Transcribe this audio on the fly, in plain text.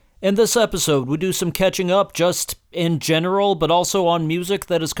In this episode, we do some catching up just in general, but also on music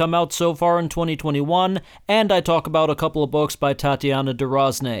that has come out so far in 2021, and I talk about a couple of books by Tatiana de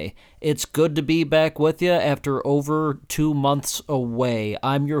Rosnay. It's good to be back with you after over 2 months away.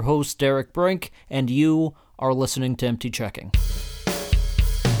 I'm your host, Derek Brink, and you are listening to Empty Checking.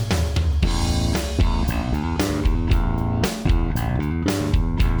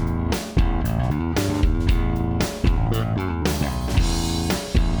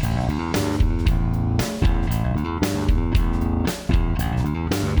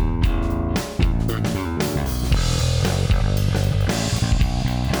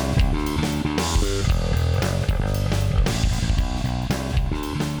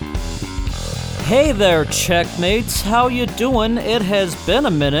 Hey there, checkmates. How you doing? It has been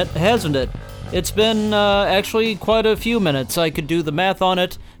a minute, hasn't it? It's been, actually quite a few minutes. I could do the math on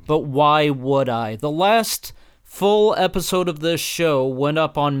it, but why would I? The last full episode of this show went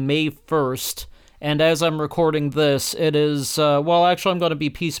up on May 1st, and as I'm recording this, it is, I'm going to be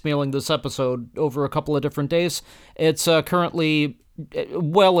piecemealing this episode over a couple of different days. It's currently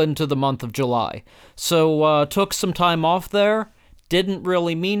well into the month of July. So, took some time off there. Didn't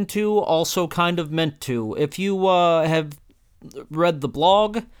really mean to, also kind of meant to. If you have read the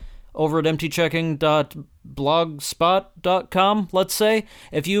blog over at emptychecking.blogspot.com, let's say,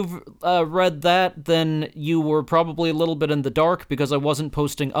 if you've read that, then you were probably a little bit in the dark because I wasn't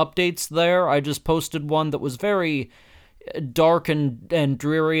posting updates there. I just posted one that was very dark and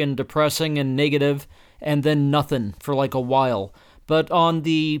dreary and depressing and negative, and then nothing for like a while. But on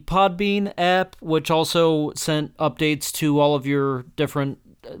the Podbean app, which also sent updates to all of your different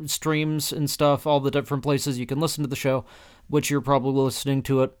streams and stuff, all the different places you can listen to the show, which you're probably listening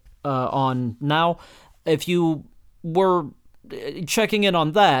to it on now. If you were checking in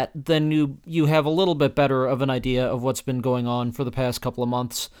on that, then you have a little bit better of an idea of what's been going on for the past couple of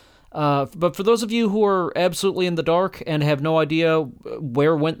months. But for those of you who are absolutely in the dark and have no idea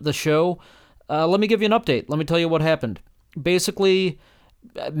where went the show, let me give you an update. Let me tell you what happened. Basically,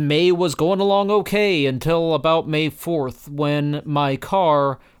 May was going along okay until about May 4th when my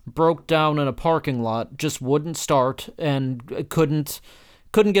car broke down in a parking lot, just wouldn't start and couldn't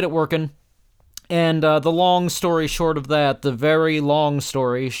get it working. And the long story short of that, the very long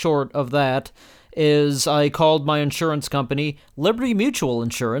story short of that, is I called my insurance company, Liberty Mutual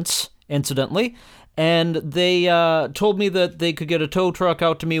Insurance, incidentally, and they told me that they could get a tow truck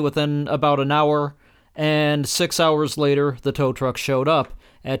out to me within about an hour. And 6 hours later, the tow truck showed up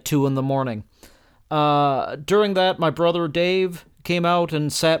at 2 in the morning. During that, my brother Dave came out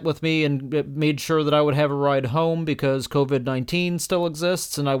and sat with me and made sure that I would have a ride home because COVID-19 still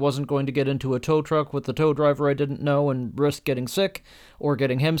exists and I wasn't going to get into a tow truck with the tow driver I didn't know and risk getting sick or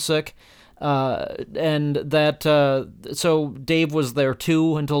getting him sick. So Dave was there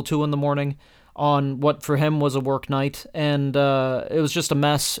too until 2 in the morning on what for him was a work night. And it was just a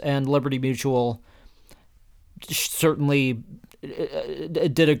mess, and Liberty Mutual certainly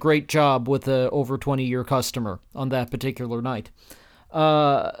did a great job with a over 20-year customer on that particular night.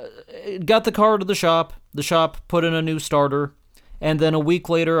 Got the car to the shop put in a new starter, and then a week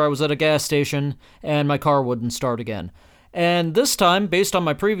later I was at a gas station and my car wouldn't start again. And this time, based on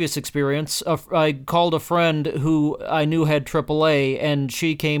my previous experience, I called a friend who I knew had AAA, and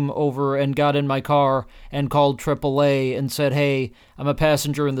she came over and got in my car and called AAA and said, "Hey, I'm a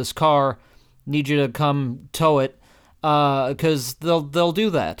passenger in this car. Need you to come tow it," because they'll do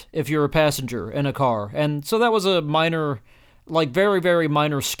that if you're a passenger in a car. And so that was a minor, like very, very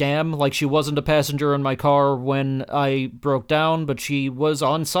minor scam. Like, she wasn't a passenger in my car when I broke down, but she was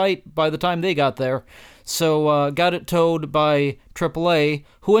on site by the time they got there. So got it towed by AAA,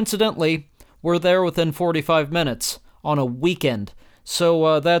 who incidentally were there within 45 minutes on a weekend.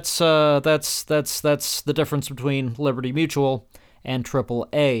 So that's the difference between Liberty Mutual and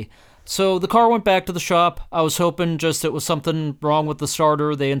AAA. So the car went back to the shop. I was hoping just it was something wrong with the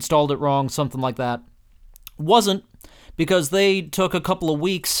starter. They installed it wrong, something like that. Wasn't, because they took a couple of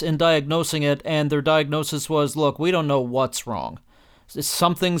weeks in diagnosing it, and their diagnosis was, look, we don't know what's wrong.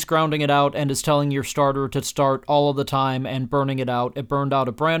 Something's grounding it out and is telling your starter to start all of the time and burning it out. It burned out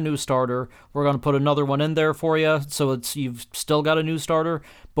a brand new starter. We're going to put another one in there for you, so you've still got a new starter,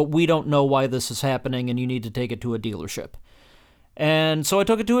 but we don't know why this is happening, and you need to take it to a dealership. And so I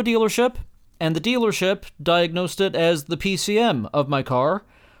took it to a dealership, and the dealership diagnosed it as the PCM of my car,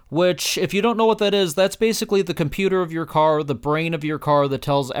 which, if you don't know what that is, that's basically the computer of your car, the brain of your car that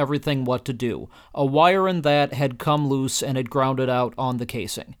tells everything what to do. A wire in that had come loose and had grounded out on the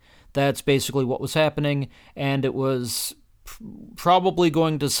casing. That's basically what was happening, and it was probably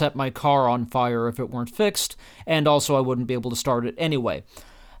going to set my car on fire if it weren't fixed, and also I wouldn't be able to start it anyway.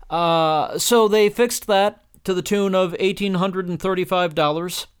 So they fixed that to the tune of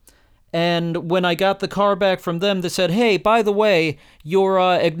 $1,835. And when I got the car back from them, they said, hey, by the way, your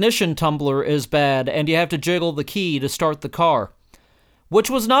ignition tumbler is bad, and you have to jiggle the key to start the car. Which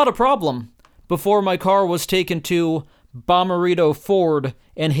was not a problem before my car was taken to Bomarito Ford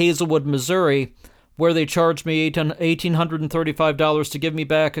in Hazelwood, Missouri, where they charged me $1,835 to give me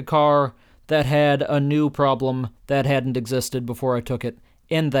back a car that had a new problem that hadn't existed before I took it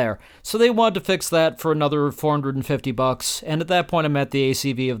in there. So they wanted to fix that for another $450, and at that point I'm at the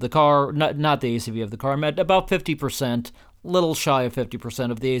ACV of the car, not the ACV of the car, I'm at about 50%, little shy of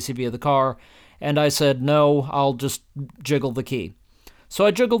 50% of the ACV of the car, and I said, no, I'll just jiggle the key. So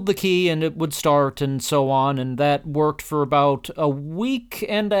I jiggled the key and it would start and so on, and that worked for about a week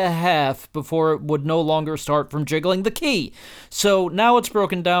and a half before it would no longer start from jiggling the key. So now it's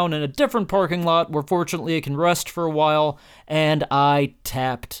broken down in a different parking lot where fortunately it can rest for a while, and I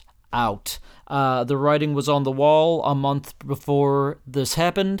tapped out. The writing was on the wall a month before this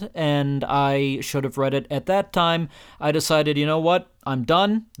happened, and I should have read it at that time. I decided, you know what, I'm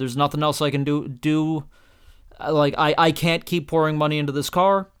done. There's nothing else I can do. Like, I can't keep pouring money into this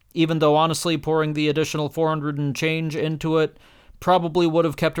car, even though, honestly, pouring the additional 400 and change into it probably would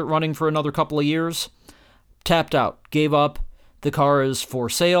have kept it running for another couple of years. Tapped out. Gave up. The car is for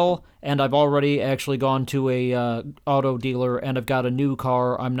sale, and I've already actually gone to a auto dealer, and I've got a new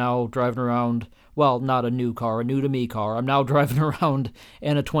car. I'm now driving around, well, not a new car, a new-to-me car. I'm now driving around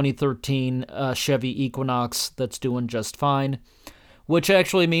in a 2013 Chevy Equinox that's doing just fine, which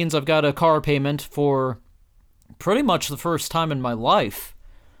actually means I've got a car payment for pretty much the first time in my life.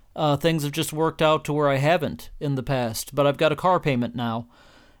 Things have just worked out to where I haven't in the past, but I've got a car payment now,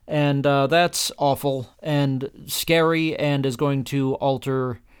 and that's awful and scary and is going to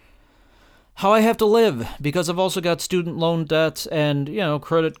alter how I have to live, because I've also got student loan debt and,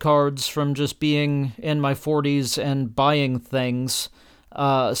 credit cards from just being in my 40s and buying things,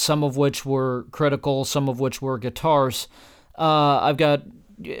 some of which were critical, some of which were guitars. I've got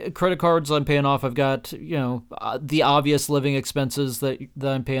credit cards I'm paying off. I've got, the obvious living expenses that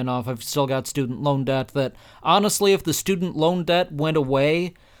I'm paying off. I've still got student loan debt that, honestly, if the student loan debt went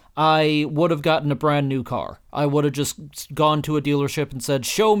away, I would have gotten a brand new car. I would have just gone to a dealership and said,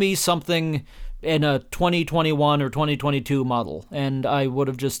 show me something in a 2021 or 2022 model. And I would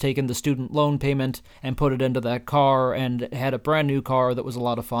have just taken the student loan payment and put it into that car and had a brand new car that was a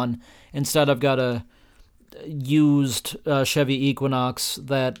lot of fun. Instead, I've got a used Chevy Equinox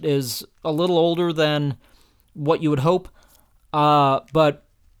that is a little older than what you would hope, but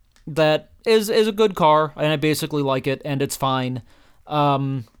that is a good car, and I basically like it, and it's fine.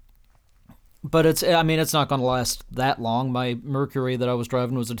 But it's not going to last that long. My Mercury that I was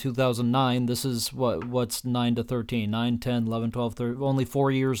driving was a 2009. This is what's 9 to 13, 9, 10, 11, 12, 13, only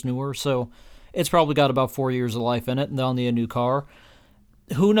 4 years newer, so it's probably got about 4 years of life in it, and I'll need a new car.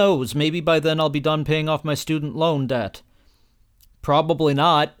 Who knows? Maybe by then I'll be done paying off my student loan debt. Probably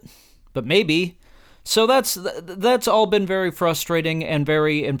not, but maybe. So that's all been very frustrating and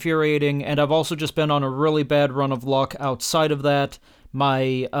very infuriating, and I've also just been on a really bad run of luck outside of that.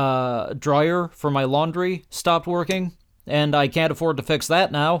 My dryer for my laundry stopped working, and I can't afford to fix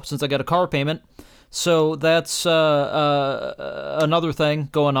that now since I got a car payment. So that's another thing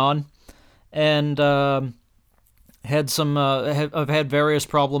going on. And I've had various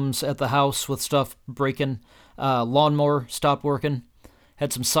problems at the house with stuff breaking. Lawnmower stopped working.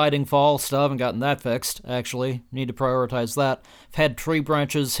 Had some siding fall. Still haven't gotten that fixed, actually. Need to prioritize that. I've had tree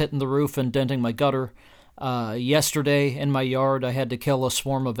branches hitting the roof and denting my gutter. Yesterday in my yard, I had to kill a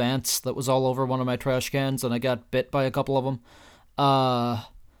swarm of ants that was all over one of my trash cans, and I got bit by a couple of them.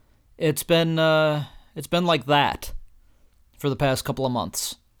 It's been like that for the past couple of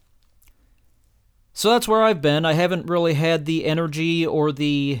months. So that's where I've been. I haven't really had the energy or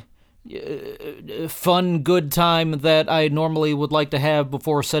the fun, good time that I normally would like to have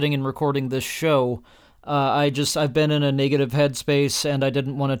before sitting and recording this show. I've been in a negative headspace, and I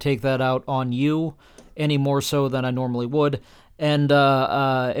didn't want to take that out on you any more so than I normally would. And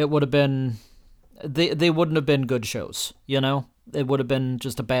it would have been, they wouldn't have been good shows, It would have been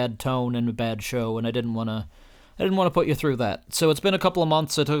just a bad tone and a bad show, and I didn't want to put you through that. So it's been a couple of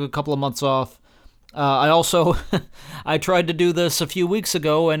months. I took a couple of months off. I also, I tried to do this a few weeks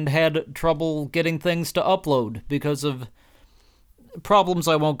ago and had trouble getting things to upload because of problems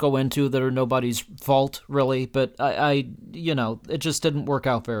I won't go into that are nobody's fault, really, but it just didn't work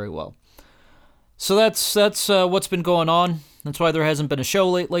out very well. So that's what's been going on. That's why there hasn't been a show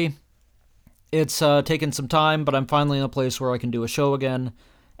lately. It's taken some time, but I'm finally in a place where I can do a show again,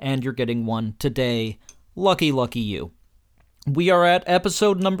 and you're getting one today. Lucky you. We are at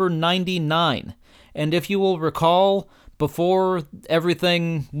episode number 99. And if you will recall, before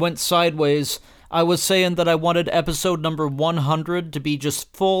everything went sideways, I was saying that I wanted episode number 100 to be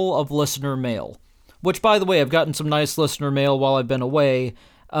just full of listener mail. Which, by the way, I've gotten some nice listener mail while I've been away,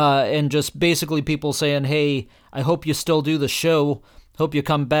 and just basically people saying, hey, I hope you still do the show, hope you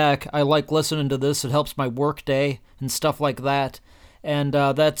come back, I like listening to this, it helps my work day, and stuff like that. And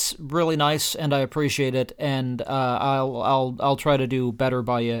that's really nice, and I appreciate it, and I'll try to do better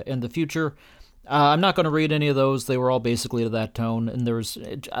by you in the future. I'm not going to read any of those. They were all basically to that tone, and there was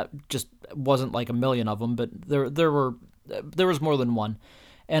just wasn't like a million of them, but there was more than one,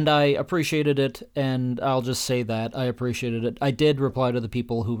 and I appreciated it. And I'll just say that I appreciated it. I did reply to the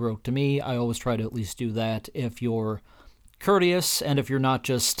people who wrote to me. I always try to at least do that if you're courteous and if you're not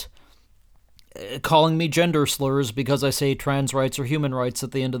just calling me gender slurs because I say trans rights or human rights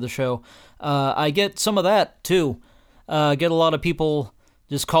at the end of the show. I get some of that too. Get a lot of people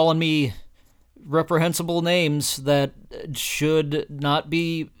just calling me reprehensible names that should not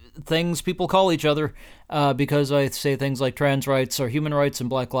be things people call each other, because I say things like trans rights or human rights and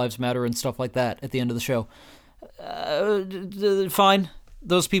Black Lives Matter and stuff like that at the end of the show. Fine.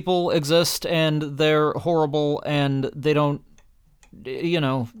 Those people exist and they're horrible and they don't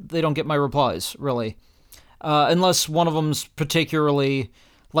get my replies, really. Unless one of them's particularly,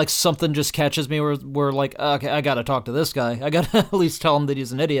 like, something just catches me where like, okay, I gotta talk to this guy. I gotta at least tell him that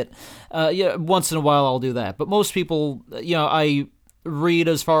he's an idiot. Once in a while I'll do that. But most people, I read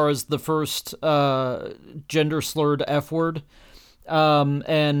as far as the first gender-slurred F word,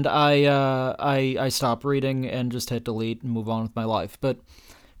 and I stop reading and just hit delete and move on with my life. But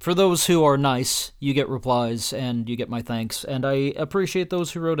for those who are nice, you get replies and you get my thanks, and I appreciate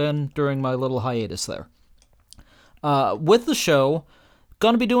those who wrote in during my little hiatus there. With the show,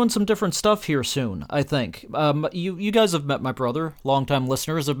 gonna be doing some different stuff here soon, I think. You guys have met my brother. Longtime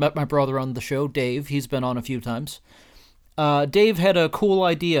listeners have met my brother on the show, Dave. He's been on a few times. Dave had a cool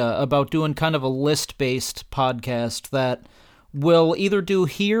idea about doing kind of a list-based podcast that we'll either do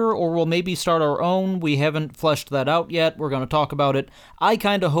here or we'll maybe start our own. We haven't fleshed that out yet. We're going to talk about it. I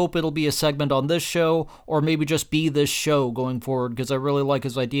kind of hope it'll be a segment on this show or maybe just be this show going forward because I really like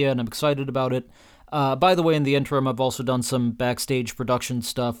his idea and I'm excited about it. By the way, in the interim, I've also done some backstage production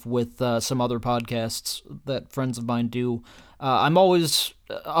stuff with some other podcasts that friends of mine do. I'm always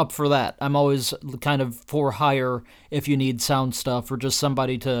up for that. I'm always kind of for hire if you need sound stuff or just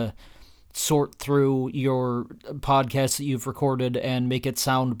somebody to sort through your podcast that you've recorded and make it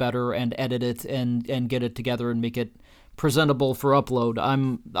sound better and edit it and get it together and make it presentable for upload.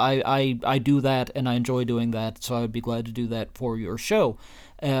 I do that and I enjoy doing that, so I would be glad to do that for your show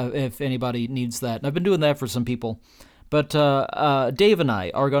if anybody needs that. And I've been doing that for some people. But Dave and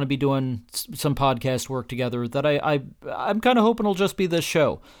I are going to be doing some podcast work together that I'm kind of hoping will just be this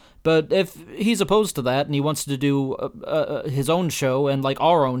show. But if he's opposed to that and he wants to do his own show and like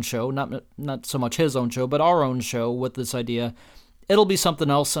our own show, not so much his own show, but our own show with this idea, it'll be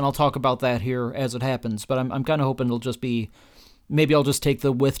something else, and I'll talk about that here as it happens. But I'm kind of hoping it'll just be, maybe I'll just take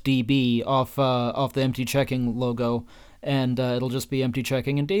the with DB off the Empty Checking logo, and it'll just be Empty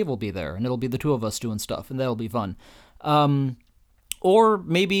Checking, and Dave will be there, and it'll be the two of us doing stuff, and that'll be fun. Or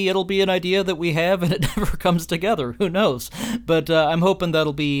maybe it'll be an idea that we have and it never comes together. Who knows? But I'm hoping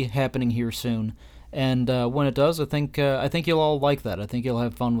that'll be happening here soon. And when it does, I think you'll all like that. I think you'll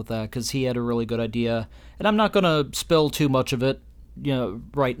have fun with that because he had a really good idea. And I'm not going to spill too much of it,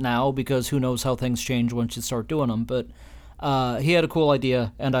 right now because who knows how things change once you start doing them. But he had a cool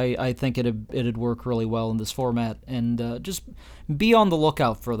idea, and I think it'd work really well in this format. And just be on the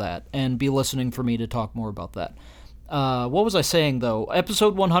lookout for that and be listening for me to talk more about that. What was I saying, though?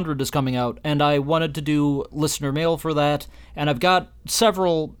 Episode 100 is coming out, and I wanted to do listener mail for that, and I've got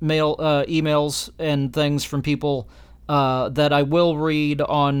several emails and things from people that I will read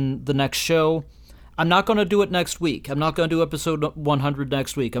on the next show. I'm not going to do it next week. I'm not going to do episode 100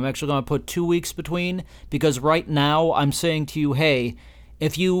 next week. I'm actually going to put 2 weeks between, because right now I'm saying to you, hey,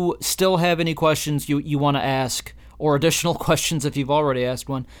 if you still have any questions you want to ask, or additional questions if you've already asked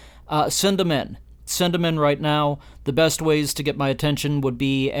one, send them in. Send them in right now. The best ways to get my attention would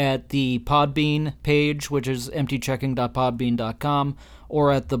be at the Podbean page, which is emptychecking.podbean.com,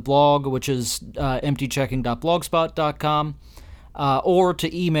 or at the blog, which is emptychecking.blogspot.com, or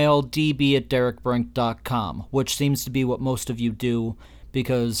to email db@derekbrink.com, which seems to be what most of you do,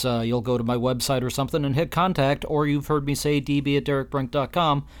 because you'll go to my website or something and hit contact, or you've heard me say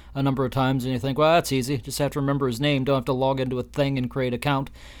db@derekbrink.com a number of times, and you think, well, that's easy. Just have to remember his name. Don't have to log into a thing and create an account.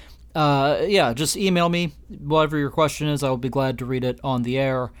 Just email me whatever your question is. I will be glad to read it on the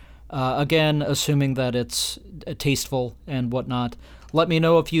air. Again, assuming that it's tasteful and whatnot. Let me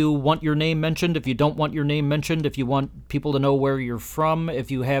know if you want your name mentioned, if you don't want your name mentioned, if you want people to know where you're from, if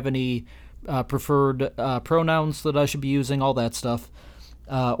you have any preferred pronouns that I should be using, all that stuff.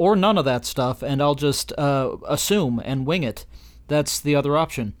 Or none of that stuff, and I'll just assume and wing it. That's the other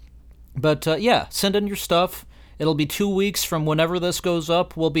option. But yeah, send in your stuff. It'll be 2 weeks from whenever this goes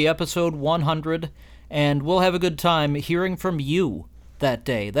up. Will be episode 100, and we'll have a good time hearing from you that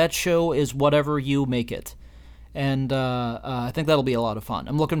day. That show is whatever you make it. And I think that'll be a lot of fun.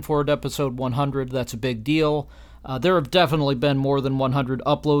 I'm looking forward to episode 100. That's a big deal. There have definitely been more than 100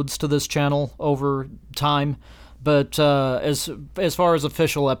 uploads to this channel over time. But as far as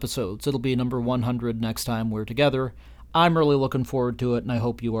official episodes, it'll be number 100 next time we're together. I'm really looking forward to it, and I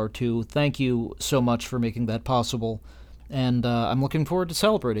hope you are too. Thank you so much for making that possible, and I'm looking forward to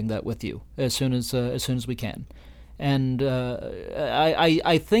celebrating that with you as soon as we can. And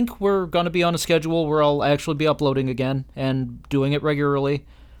I think we're going to be on a schedule where I'll actually be uploading again and doing it regularly.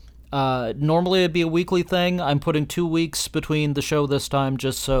 Normally it'd be a weekly thing. I'm putting 2 weeks between the show this time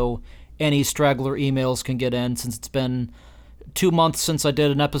just so any straggler emails can get in, since it's been 2 months since I did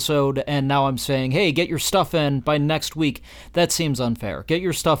an episode, and now I'm saying, hey, get your stuff in by next week. That seems unfair. Get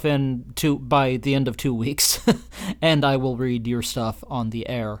your stuff in by the end of 2 weeks, and I will read your stuff on the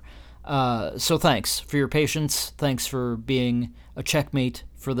air. So thanks for your patience. Thanks for being a checkmate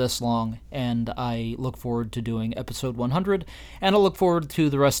for this long, and I look forward to doing episode 100, and I look forward to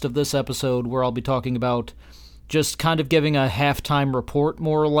the rest of this episode where I'll be talking about just kind of giving a halftime report,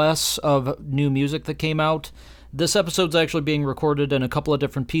 more or less, of new music that came out. This episode's actually being recorded in a couple of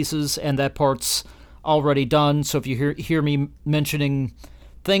different pieces, and that part's already done, so if you hear me mentioning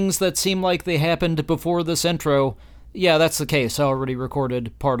things that seem like they happened before this intro, yeah, that's the case. I already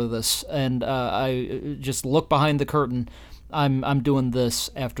recorded part of this, and I just look behind the curtain. I'm doing this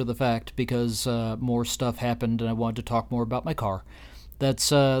after the fact because more stuff happened, and I wanted to talk more about my car.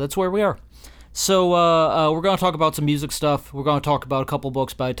 That's where we are. So we're going to talk about some music stuff. We're going to talk about a couple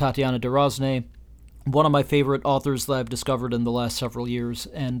books by Tatiana de Rosnay, one of my favorite authors that I've discovered in the last several years,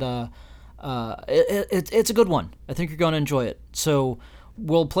 and it's a good one. I think you're going to enjoy it. So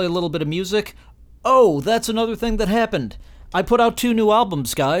we'll play a little bit of music. Oh, that's another thing that happened. I put out 2 new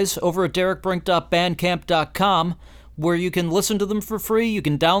albums, guys, over at derekbrink.bandcamp.com, where you can listen to them for free, you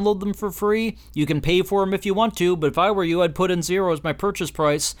can download them for free, you can pay for them if you want to, but if I were you, I'd put in 0 as my purchase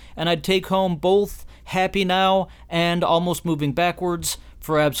price, and I'd take home both Happy Now and Almost Moving Backwards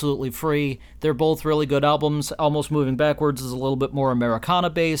for absolutely free. They're both really good albums. Almost Moving Backwards is a little bit more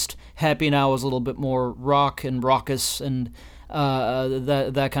Americana-based. Happy Now is a little bit more rock and raucous and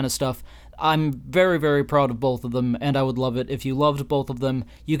that kind of stuff. I'm very, very proud of both of them, and I would love it if you loved both of them.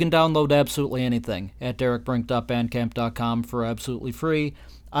 You can download absolutely anything at derekbrink.bandcamp.com for absolutely free.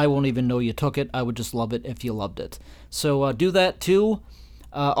 I won't even know you took it. I would just love it if you loved it. So do that too.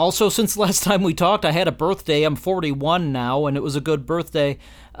 Also, since last time we talked, I had a birthday. I'm 41 now, and it was a good birthday.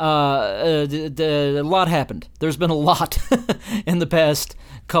 A lot happened. There's been a lot in the past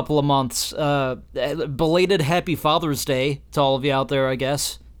couple of months. Belated Happy Father's Day to all of you out there, I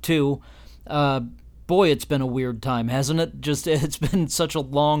guess, too. Boy, it's been a weird time, hasn't it? It's been such a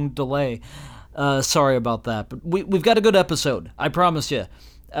long delay. Sorry about that, but we've got a good episode, I promise you.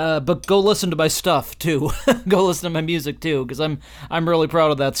 But go listen to my stuff too. Go listen to my music too, because I'm really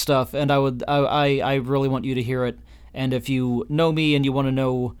proud of that stuff, and I really want you to hear it. And if you know me and you want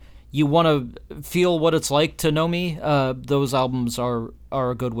to feel what it's like to know me, those albums are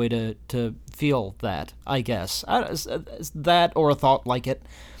a good way to feel that, I guess. That or a thought like it.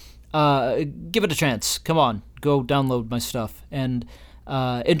 Give it a chance. Come on, go download my stuff and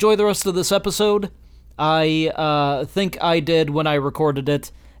enjoy the rest of this episode. I think I did when I recorded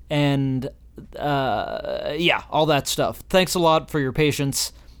it, and yeah, all that stuff. Thanks a lot for your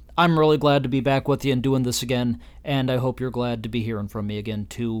patience. I'm really glad to be back with you and doing this again, and I hope you're glad to be hearing from me again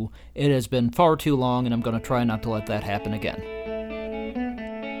too. It has been far too long, and I'm going to try not to let that happen again.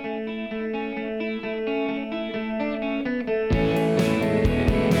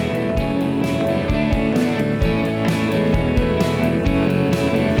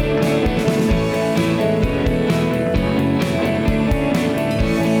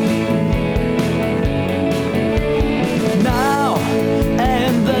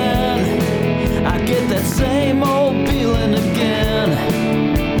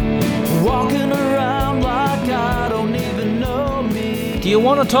 Do you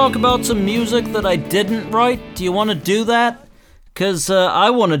want to talk about some music that I didn't write? Do you want to do that? Because I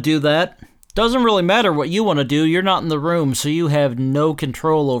want to do that. Doesn't really matter what you want to do. You're not in the room, so you have no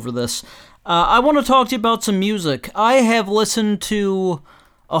control over this. I want to talk to you about some music. I have listened to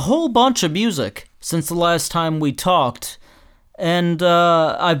a whole bunch of music since the last time we talked. And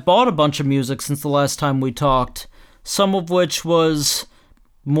I've bought a bunch of music since the last time we talked, some of which was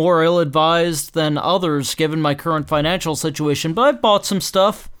more ill-advised than others given my current financial situation, but I've bought some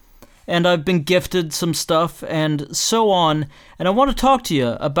stuff, and I've been gifted some stuff, and so on, and I want to talk to you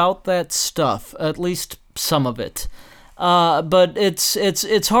about that stuff, at least some of it. But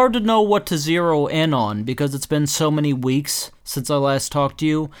it's hard to know what to zero in on, because it's been so many weeks since I last talked to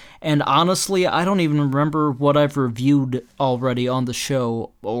you, and honestly, I don't even remember what I've reviewed already on the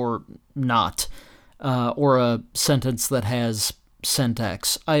show, or not, or a sentence that has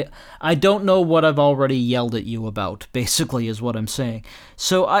syntax. I don't know what I've already yelled at you about, basically, is what I'm saying.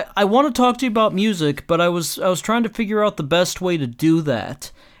 So I want to talk to you about music, but I was trying to figure out the best way to do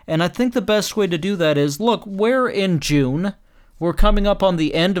that. And I think the best way to do that is, look, we're in June. We're coming up on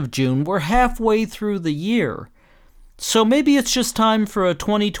the end of June. We're halfway through the year. So maybe it's just time for a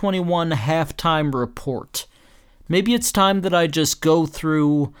 2021 halftime report. Maybe it's time that I just go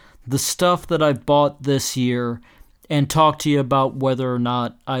through the stuff that I've bought this year and talk to you about whether or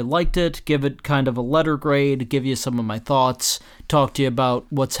not I liked it, give it kind of a letter grade, give you some of my thoughts, talk to you about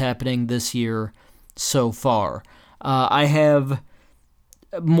what's happening this year so far. I have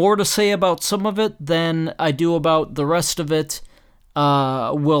more to say about some of it than I do about the rest of it.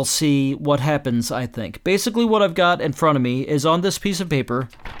 We'll see what happens, I think. Basically, what I've got in front of me is on this piece of paper.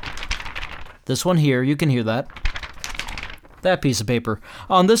 This one here, you can hear that. That piece of paper.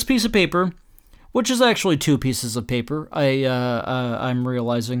 On this piece of paper, which is actually two pieces of paper, I'm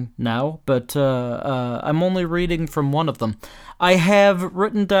realizing now, but I'm only reading from one of them. I have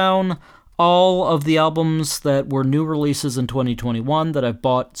written down all of the albums that were new releases in 2021 that I've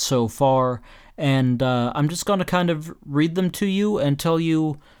bought so far, and I'm just going to kind of read them to you and tell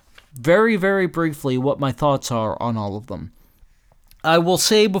you very, very briefly what my thoughts are on all of them. I will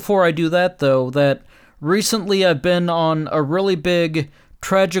say before I do that, though, that recently I've been on a really big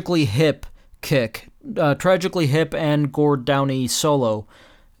Tragically Hip kick. Tragically Hip and Gord Downie solo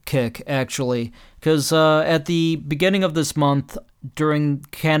kick, actually. Because at the beginning of this month, during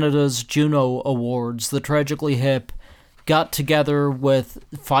Canada's Juno Awards, the Tragically Hip got together with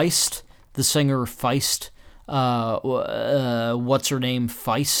Feist, the singer Feist. What's her name?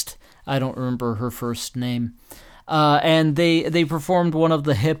 Feist? I don't remember her first name. And they performed one of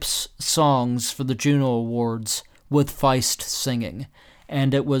the Hips songs for the Juno Awards with Feist singing.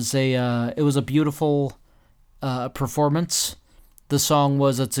 And it was a beautiful performance. The song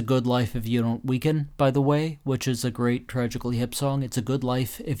was "It's a Good Life If You Don't Weaken," by the way, which is a great Tragically Hip song. It's a good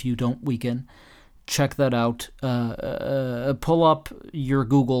life if you don't weaken. Check that out. Pull up your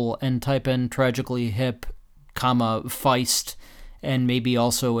Google and type in Tragically Hip, Feist, and maybe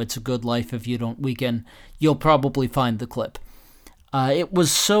also "It's a Good Life If You Don't Weaken." You'll probably find the clip. It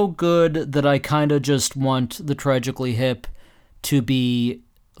was so good that I kind of just want the Tragically Hip to be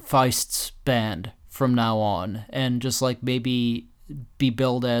Feist's band from now on, and just like maybe be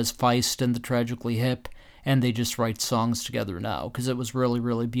billed as Feist and the Tragically Hip, and they just write songs together now, because it was really,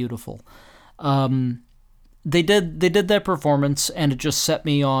 really beautiful. They did that performance, and it just set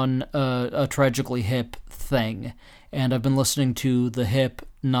me on a Tragically Hip thing, and I've been listening to the Hip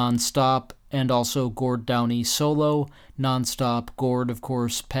nonstop, and also Gord Downie solo nonstop. Gord, of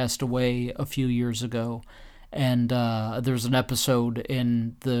course, passed away a few years ago, and there's an episode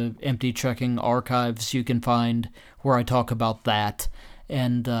in the Empty Checking archives you can find where I talk about that,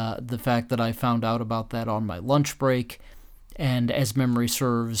 and the fact that I found out about that on my lunch break, and as memory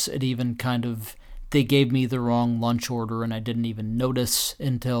serves, it even kind of, they gave me the wrong lunch order, and I didn't even notice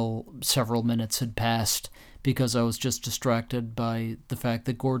until several minutes had passed, because I was just distracted by the fact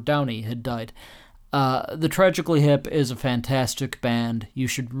that Gord Downie had died. The Tragically Hip is a fantastic band. You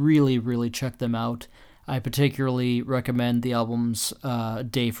should really, really check them out. I particularly recommend the albums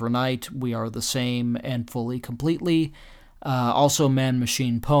Day for Night, We Are the Same, and Fully Completely. Also Man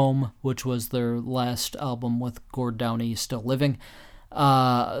Machine Poem, which was their last album with Gord Downie still living.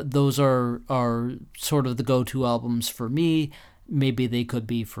 Those are sort of the go-to albums for me. Maybe they could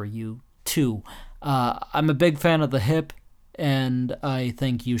be for you too. I'm a big fan of the Hip, and I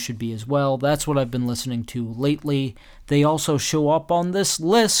think you should be as well. That's what I've been listening to lately. They also show up on this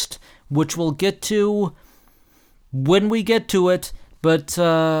list, which we'll get to when we get to it, but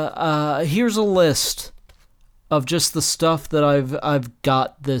here's a list of just the stuff that I've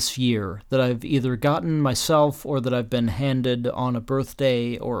got this year, that I've either gotten myself or that I've been handed on a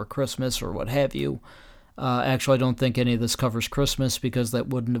birthday or a Christmas or what have you. Actually, I don't think any of this covers Christmas, because that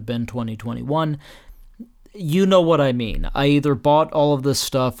wouldn't have been 2021. You know what I mean. I either bought all of this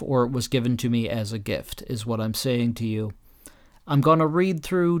stuff or it was given to me as a gift, is what I'm saying to you. I'm going to read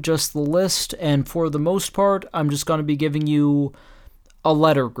through just the list, and for the most part, I'm just going to be giving you a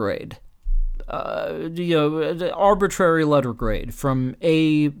letter grade. Arbitrary letter grade from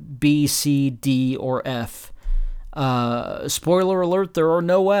A, B, C, D, or F. Spoiler alert, there are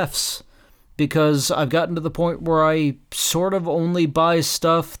no Fs, because I've gotten to the point where I sort of only buy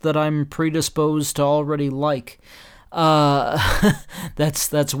stuff that I'm predisposed to already like.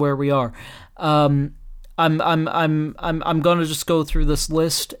 That's where we are. I'm gonna just go through this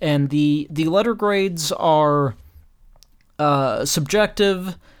list, and the letter grades are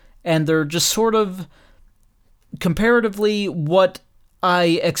subjective, and they're just sort of comparatively what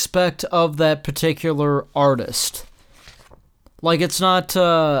I expect of that particular artist. Like, it's not,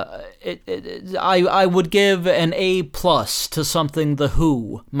 I would give an A+ to something The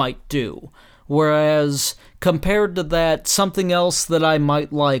Who might do, whereas compared to that, something else that I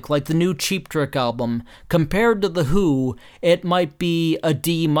might like the new Cheap Trick album, compared to The Who, it might be a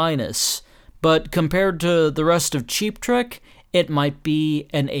D-, but compared to the rest of Cheap Trick, it might be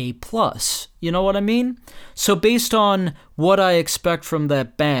an A+. You know what I mean? So based on what I expect from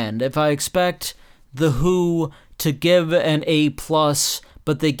that band, if I expect The Who to give an A+,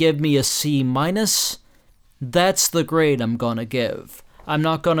 but they give me a C-, that's the grade I'm gonna give. I'm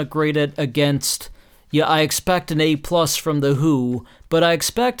not gonna grade it against, I expect an A+ from The Who, but I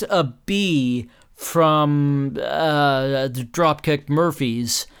expect a B from Dropkick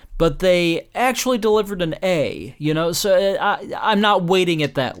Murphys, but they actually delivered an A, so I'm not weighting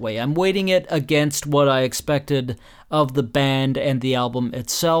it that way. I'm weighting it against what I expected of the band and the album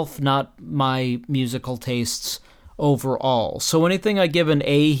itself, not my musical tastes overall. So anything I give an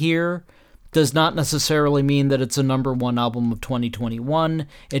A here does not necessarily mean that it's a number one album of 2021.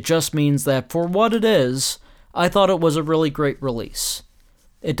 It just means that for what it is, I thought it was a really great release.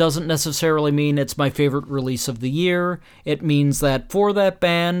 It doesn't necessarily mean it's my favorite release of the year. It means that for that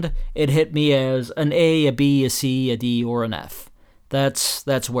band, it hit me as an A, a B, a C, a D, or an F.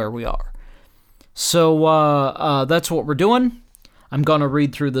 That's where we are. So that's what we're doing. I'm going to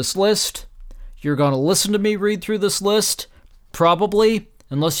read through this list. You're going to listen to me read through this list, probably,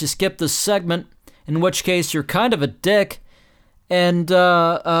 unless you skip this segment, in which case you're kind of a dick. And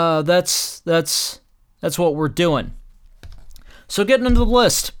that's what we're doing. So getting into the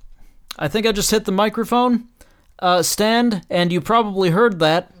list, I think I just hit the microphone stand, and you probably heard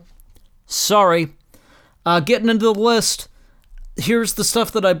that. Sorry. Getting into the list, here's the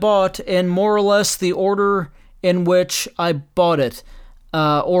stuff that I bought in more or less the order in which I bought it,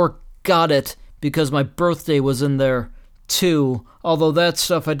 or got it, because my birthday was in there too, although that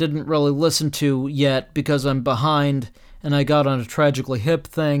stuff I didn't really listen to yet because I'm behind and I got on a Tragically Hip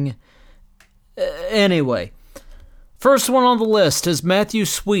thing. Anyway. First one on the list is Matthew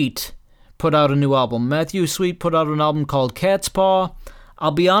Sweet put out a new album. Matthew Sweet put out an album called Cat's Paw.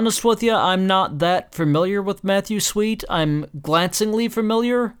 I'll be honest with you, I'm not that familiar with Matthew Sweet. I'm glancingly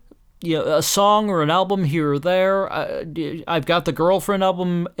familiar. A song or an album here or there. I've got the Girlfriend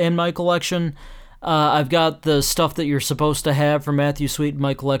album in my collection. I've got the stuff that you're supposed to have from Matthew Sweet in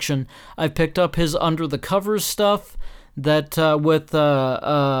my collection. I've picked up his Under the Covers stuff that with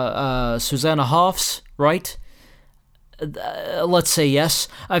Susanna Hoffs, right? Let's say yes.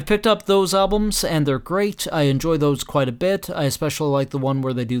 I've picked up those albums, and they're great. I enjoy those quite a bit. I especially like the one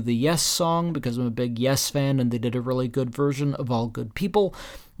where they do the Yes song, because I'm a big Yes fan, and they did a really good version of All Good People.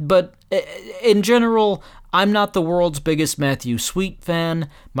 But in general, I'm not the world's biggest Matthew Sweet fan.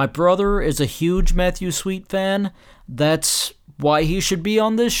 My brother is a huge Matthew Sweet fan. That's why he should be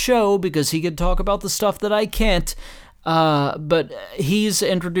on this show, because he can talk about the stuff that I can't. But he's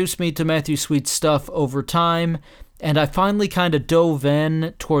introduced me to Matthew Sweet's stuff over time, and I finally kind of dove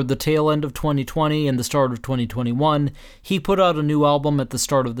in toward the tail end of 2020 and the start of 2021. He put out a new album at the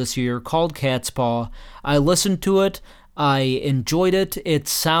start of this year called Cat's Paw. I listened to it. I enjoyed it. It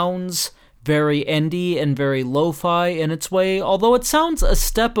sounds very indie and very lo-fi in its way, although it sounds a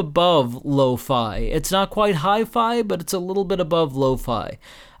step above lo-fi. It's not quite hi-fi, but it's a little bit above lo-fi.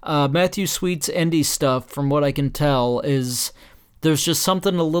 Matthew Sweet's indie stuff, from what I can tell, is there's just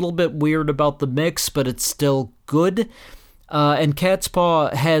something a little bit weird about the mix, but it's still good. And Cat's Paw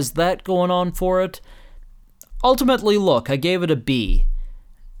has that going on for it. Ultimately, look, I gave it a B.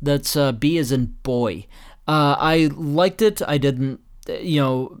 That's B as in boy. I liked it. I didn't,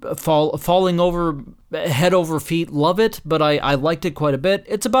 falling over head over feet, love it, but I liked it quite a bit.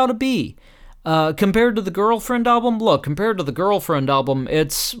 It's about a B. Compared to the Girlfriend album,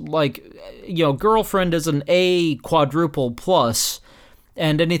 it's like, Girlfriend is an A quadruple plus,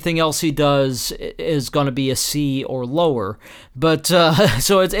 and anything else he does is going to be a C or lower. But,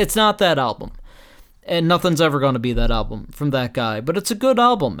 so it's not that album. and nothing's ever going to be that album from that guy, but it's a good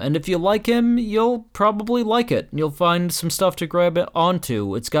album, and if you like him, you'll probably like it. You'll find some stuff to grab it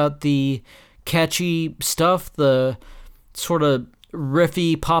onto. It's got the catchy stuff, the sort of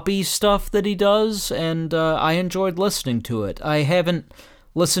riffy, poppy stuff that he does, and I enjoyed listening to it. I haven't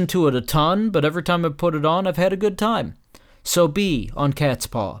listened to it a ton, but every time I put it on, I've had a good time. So B on Cat's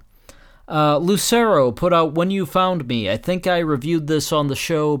Paw. Lucero put out When You Found Me. I think I reviewed this on the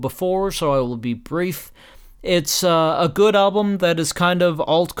show before, so I will be brief. It's a good album that is kind of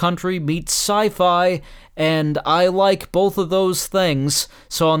alt-country meets sci-fi, and I like both of those things,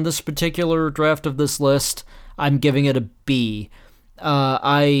 so on this particular draft of this list, I'm giving it a B.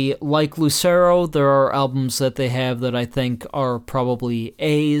 I like Lucero. There are albums that they have that I think are probably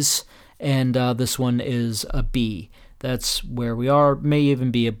A's, and this one is a B. That's where we are. May even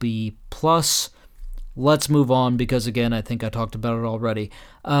be a B+. Let's move on, because again, I think I talked about it already.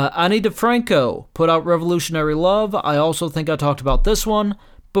 Ani DeFranco put out Revolutionary Love. I also think I talked about this one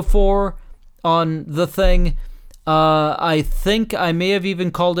before on the thing. I think I may have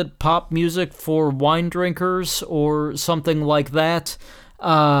even called it pop music for wine drinkers or something like that.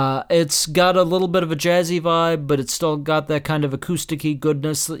 It's got a little bit of a jazzy vibe, but it's still got that kind of acoustic-y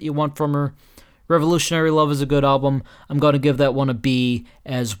goodness that you want from her. Revolutionary Love is a good album. I'm going to give that one a B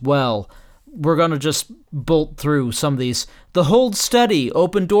as well. We're going to just bolt through some of these. The Hold Steady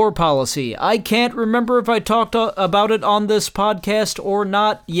Open Door Policy. I can't remember if I talked about it on this podcast or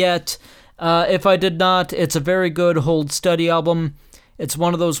not yet. If I did not, it's a very good Hold Steady album. It's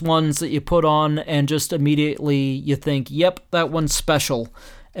one of those ones that you put on and just immediately you think, yep, that one's special.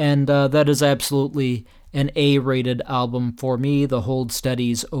 And that is absolutely an A-rated album for me. The Hold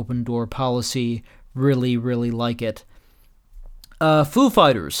Steady's Open Door Policy. Really, really like it. Foo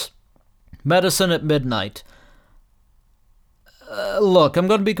Fighters. Medicine at Midnight. Look, I'm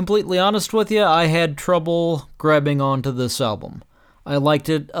going to be completely honest with you. I had trouble grabbing onto this album. I liked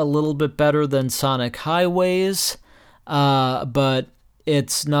it a little bit better than Sonic Highways, but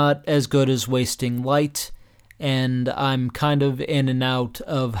it's not as good as Wasting Light, and I'm kind of in and out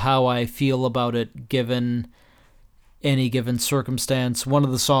of how I feel about it given any given circumstance. One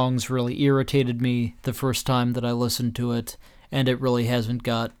of the songs really irritated me the first time that I listened to it, and it really hasn't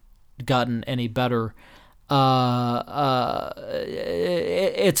gotten any better. It's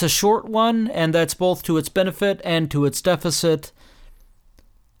a short one, and that's both to its benefit and to its deficit.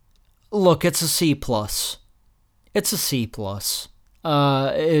 Look, it's a C+. It's a C+.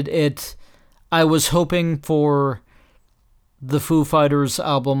 I was hoping for the Foo Fighters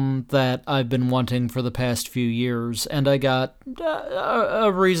album that I've been wanting for the past few years, and I got a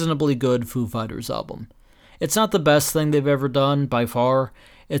reasonably good Foo Fighters album. It's not the best thing they've ever done, by far.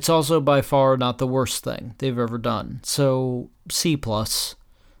 It's also by far not the worst thing they've ever done. So, C+.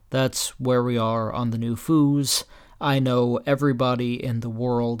 That's where we are on the new Foos. I know everybody in the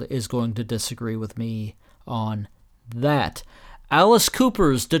world is going to disagree with me on that. Alice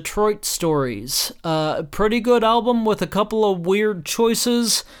Cooper's Detroit Stories. Pretty good album with a couple of weird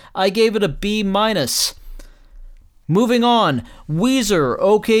choices. I gave it a B-. Moving on, Weezer,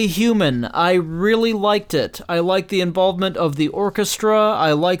 OK Human. I really liked it. I like the involvement of the orchestra.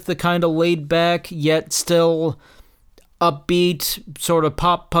 I like the kind of laid-back, yet still upbeat, sort of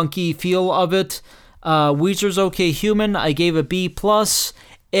pop-punky feel of it. Weezer's OK Human, I gave a B+.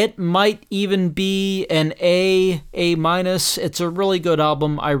 It might even be an A-. It's a really good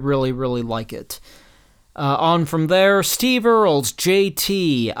album. I really, really like it. On from there, Steve Earle's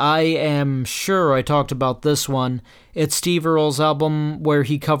JT. I am sure I talked about this one. It's Steve Earle's album where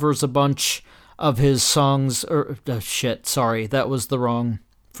he covers a bunch of his songs. Sorry, that was the wrong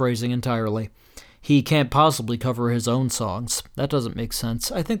phrasing entirely. He can't possibly cover his own songs. That doesn't make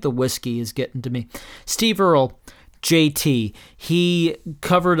sense. I think the whiskey is getting to me. Steve Earle, JT. He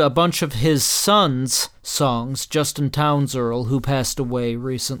covered a bunch of his son's songs, Justin Townes Earle, who passed away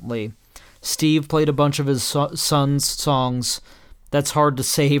recently. Steve played a bunch of his son's songs. That's hard to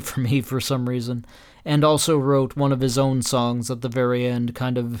say for me for some reason. And also wrote one of his own songs at the very end,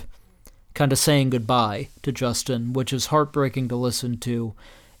 kind of saying goodbye to Justin, which is heartbreaking to listen to.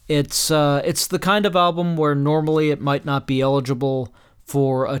 It's the kind of album where normally it might not be eligible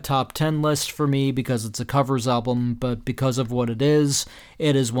for a top 10 list for me because it's a covers album, but because of what it is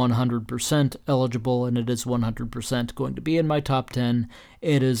 100% eligible, and it is 100% going to be in my top 10.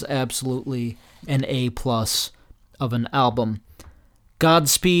 It is absolutely an A+ of an album.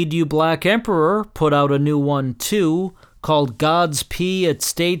 Godspeed You Black Emperor put out a new one too, called God's Pee at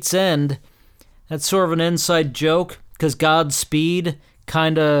State's End. That's sort of an inside joke, because Godspeed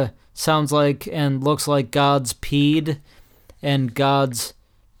kind of sounds like and looks like God's peed and God's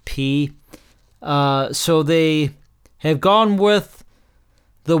pee. So they have gone with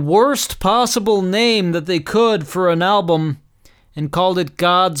the worst possible name that they could for an album and called it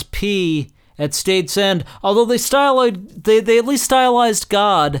God's P at State's End. Although they at least stylized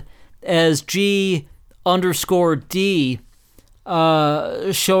God as G_D,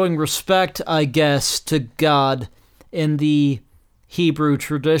 showing respect, I guess, to God in the Hebrew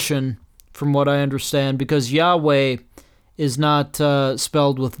tradition, from what I understand, because Yahweh is not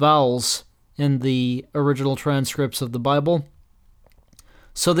spelled with vowels in the original transcripts of the Bible.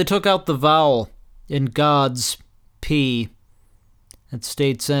 So they took out the vowel in God's P at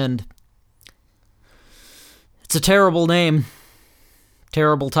State's End. It's a terrible name.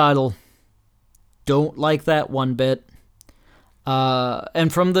 Terrible title. Don't like that one bit.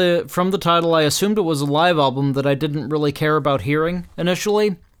 And from the title, I assumed it was a live album that I didn't really care about hearing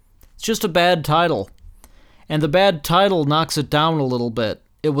initially. It's just a bad title. And the bad title knocks it down a little bit.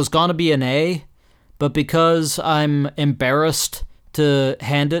 It was gonna be an A, but because I'm embarrassed to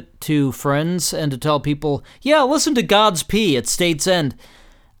hand it to friends and to tell people, yeah, listen to God's P at State's End,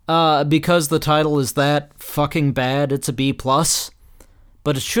 because the title is that fucking bad, it's a B+,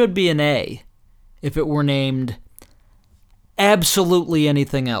 but it should be an A if it were named absolutely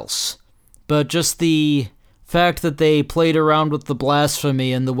anything else. But just the fact that they played around with the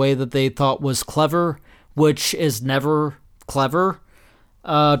blasphemy in the way that they thought was clever, which is never clever,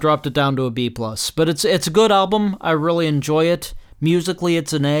 dropped it down to a B+. But it's a good album. I really enjoy it. Musically,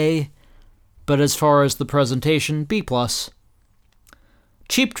 it's an A, but as far as the presentation, B+.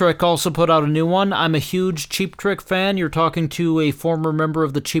 Cheap Trick also put out a new one. I'm a huge Cheap Trick fan. You're talking to a former member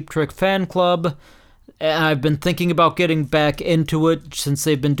of the Cheap Trick fan club. I've been thinking about getting back into it since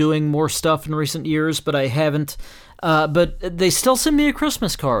they've been doing more stuff in recent years, but I haven't. But they still send me a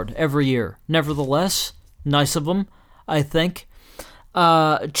Christmas card every year. Nevertheless, nice of them, I think.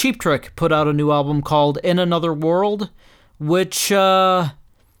 Cheap Trick put out a new album called In Another World, which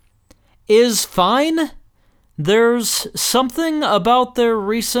is fine. There's something about their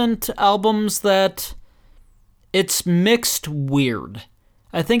recent albums that it's mixed weird.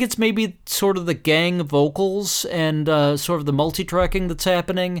 I think it's maybe sort of the gang vocals and sort of the multi-tracking that's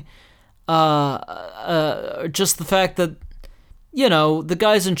happening. Just the fact that, you know, the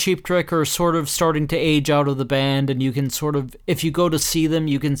guys in Cheap Trick are sort of starting to age out of the band, and you can sort of, if you go to see them,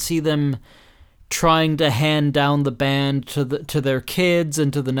 you can see them trying to hand down the band to their kids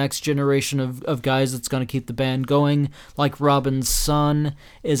and to the next generation of guys that's going to keep the band going. Like Robin's son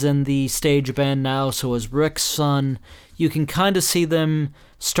is in the stage band now, so is Rick's son. You can kind of see them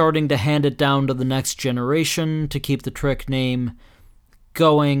starting to hand it down to the next generation to keep the Trick name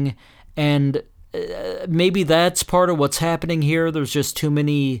going, and maybe that's part of what's happening here. There's just too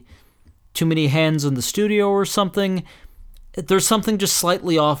many hands in the studio or something. There's something just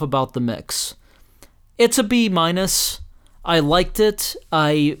slightly off about the mix. It's a B-. I liked it.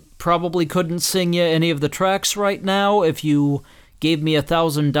 I probably couldn't sing you any of the tracks right now if you gave me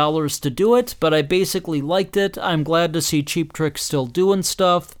 $1,000 to do it, but I basically liked it. I'm glad to see Cheap Trick still doing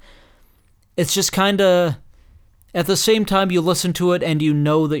stuff. It's just kind of, at the same time you listen to it and you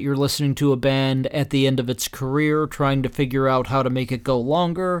know that you're listening to a band at the end of its career trying to figure out how to make it go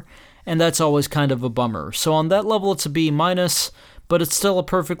longer, and that's always kind of a bummer. So on that level it's a B-, but it's still a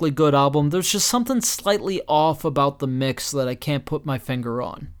perfectly good album. There's just something slightly off about the mix that I can't put my finger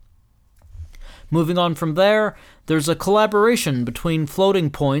on. Moving on from there, there's a collaboration between Floating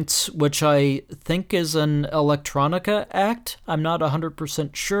Points, which I think is an electronica act. I'm not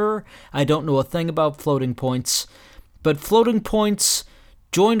 100% sure. I don't know a thing about Floating Points. But Floating Points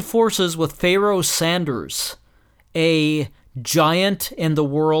joined forces with Pharoah Sanders, a giant in the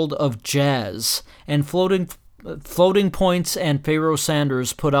world of jazz. And Floating Points and Pharoah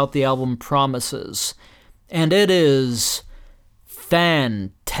Sanders put out the album Promises. And it is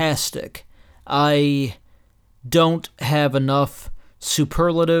fantastic. I don't have enough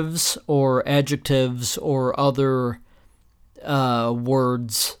superlatives or adjectives or other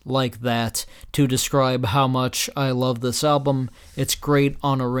words like that to describe how much I love this album. It's great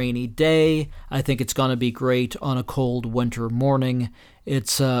on a rainy day. I think it's going to be great on a cold winter morning.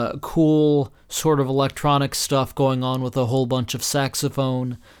 It's cool sort of electronic stuff going on with a whole bunch of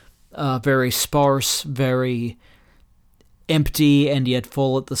saxophone. Very sparse, very empty and yet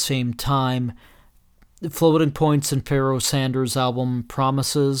full at the same time. Floating Points and Pharoah Sanders' album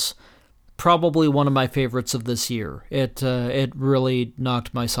Promises, probably one of my favorites of this year. It really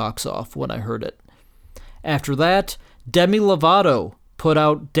knocked my socks off when I heard it. After that, Demi Lovato put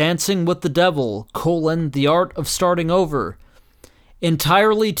out Dancing with the Devil, The Art of Starting Over.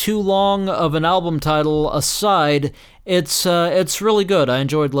 entirely too long of an album title aside, it's really good. I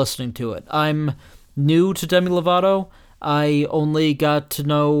enjoyed listening to it. I'm new to Demi Lovato. I only got to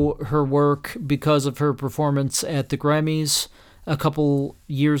know her work because of her performance at the Grammys a couple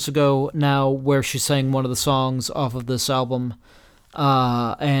years ago now, where she sang one of the songs off of this album,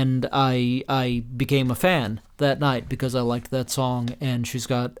 and I became a fan that night because I liked that song, and she's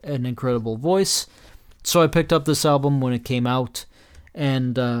got an incredible voice. So I picked up this album when it came out,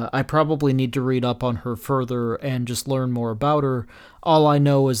 and I probably need to read up on her further and just learn more about her. All I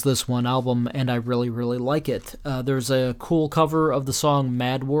know is this one album, and I really, really like it. There's a cool cover of the song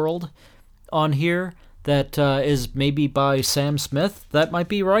Mad World on here that is maybe by Sam Smith. That might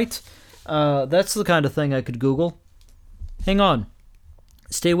be right. That's the kind of thing I could Google. Hang on.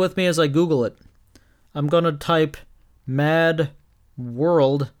 Stay with me as I Google it. I'm going to type Mad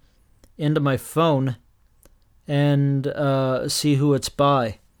World into my phone and see who it's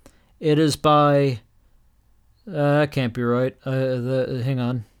by. It is by... that can't be right. Hang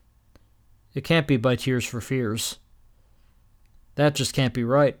on. It can't be by Tears for Fears. That just can't be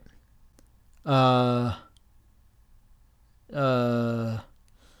right.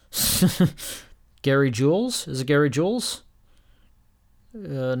 Gary Jules? Is it Gary Jules?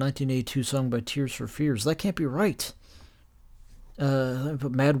 1982 song by Tears for Fears. That can't be right.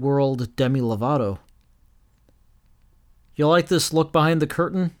 Mad World, Demi Lovato. You like this look behind the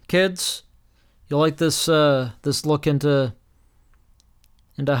curtain, kids? You like this this look into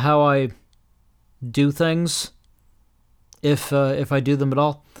how I do things, if I do them at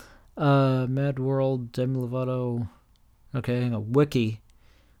all? Mad World, Demi Lovato. Okay, hang on. Wiki.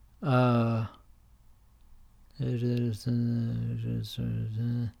 Saw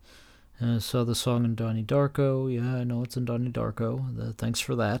the song in Donnie Darko. Yeah, I know it's in Donnie Darko. Thanks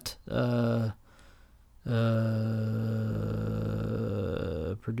for that.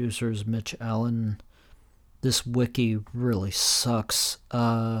 Producers Mitch Allen. This wiki really sucks.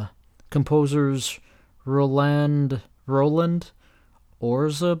 Composers Roland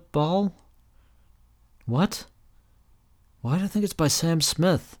Orzabal? What? Why do I think it's by Sam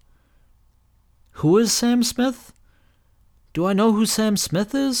Smith? Who is Sam Smith? Do I know who Sam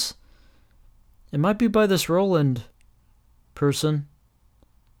Smith is? It might be by this Roland person.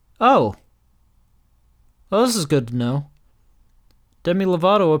 Oh. Well, this is good to know. Demi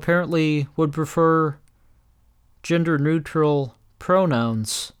Lovato apparently would prefer gender-neutral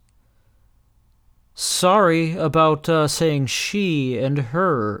pronouns. Sorry about saying she and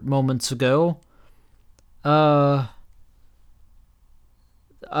her moments ago. Hang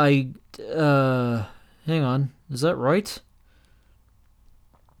on. Is that right?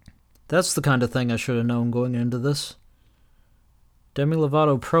 That's the kind of thing I should have known going into this. Demi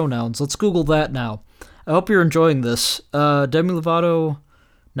Lovato pronouns. Let's Google that now. I hope you're enjoying this. Demi Lovato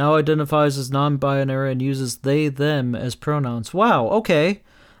now identifies as non-binary and uses they, them as pronouns. Wow, okay.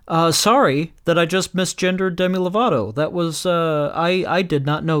 Sorry that I just misgendered Demi Lovato. That was, I did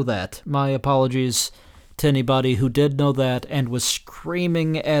not know that. My apologies to anybody who did know that and was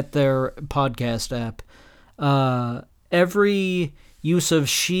screaming at their podcast app. Every use of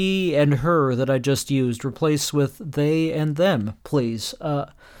she and her that I just used, replace with they and them, please.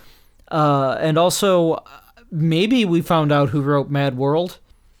 And also, maybe we found out who wrote Mad World.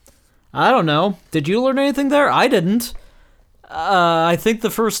 I don't know. Did you learn anything there? I didn't. I think the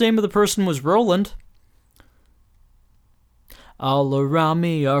first name of the person was Roland. All around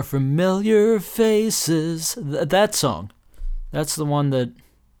me are familiar faces. That song. That's the one that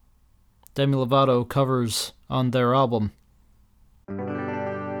Demi Lovato covers on their album.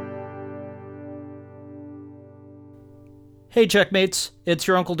 Hey checkmates, it's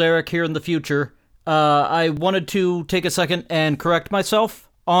your Uncle Derek here in the future. I wanted to take a second and correct myself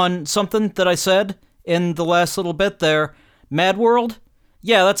on something that I said in the last little bit there. Mad World?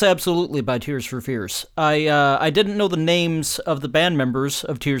 Yeah, that's absolutely by Tears for Fears. I didn't know the names of the band members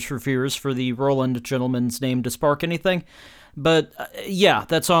of Tears for Fears for the Roland gentleman's name to spark anything, but yeah,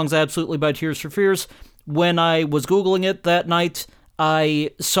 that song's absolutely by Tears for Fears. When I was Googling it that night,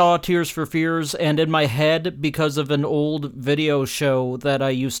 I saw Tears for Fears, and in my head, because of an old video show that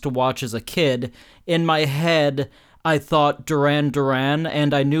I used to watch as a kid, in my head, I thought Duran Duran,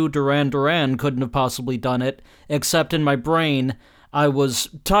 and I knew Duran Duran couldn't have possibly done it, except in my brain, I was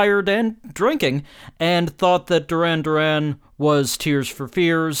tired and drinking, and thought that Duran Duran was Tears for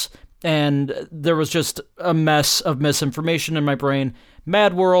Fears, and there was just a mess of misinformation in my brain.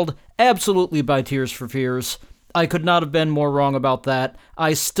 Mad World, absolutely by Tears for Fears. I could not have been more wrong about that.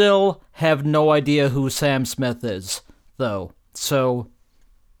 I still have no idea who Sam Smith is, though. So,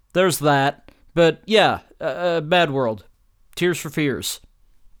 there's that. But yeah, Mad World, Tears for Fears.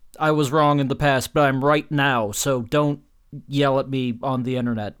 I was wrong in the past, but I'm right now, so don't yell at me on the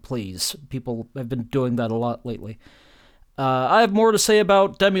internet, please. People have been doing that a lot lately. I have more to say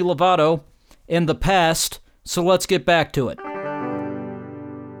about Demi Lovato in the past, so let's get back to it.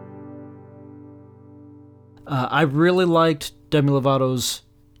 I really liked Demi Lovato's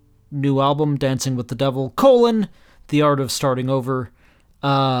new album, Dancing with the Devil, The Art of Starting Over.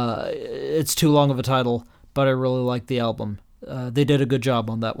 It's too long of a title, but I really like the album. They did a good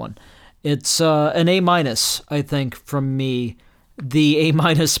job on that one. It's an A-, I think, from me. The A-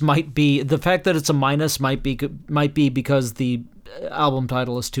 might be... The fact that it's a minus might be because the album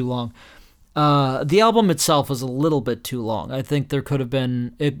title is too long. The album itself is a little bit too long. I think it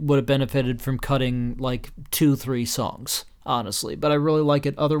would have benefited from cutting like 2-3 songs, honestly. But I really like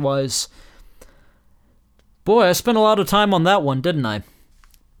it otherwise. Boy, I spent a lot of time on that one, didn't I?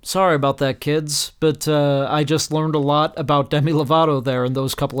 Sorry about that, kids, but I just learned a lot about Demi Lovato there in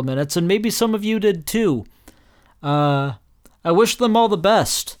those couple of minutes, and maybe some of you did too. I wish them all the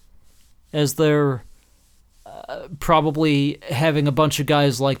best, as they're probably having a bunch of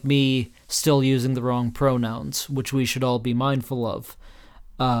guys like me still using the wrong pronouns, which we should all be mindful of.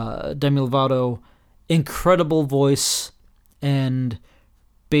 Demi Lovato, incredible voice, and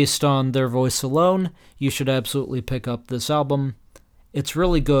based on their voice alone, you should absolutely pick up this album. It's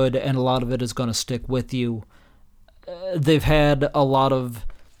really good, and a lot of it is going to stick with you. They've had a lot of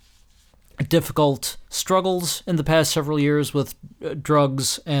difficult struggles in the past several years with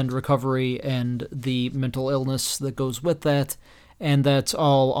drugs and recovery and the mental illness that goes with that, and that's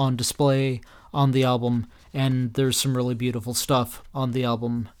all on display on the album, and there's some really beautiful stuff on the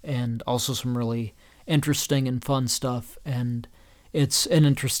album, and also some really interesting and fun stuff, and it's an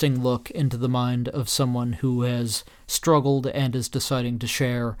interesting look into the mind of someone who has struggled and is deciding to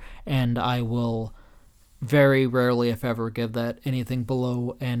share, and I will very rarely, if ever, give that anything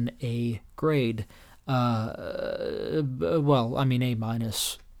below an A grade. Well, I mean A-,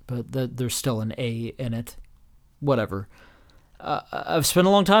 but there's still an A in it. Whatever. I've spent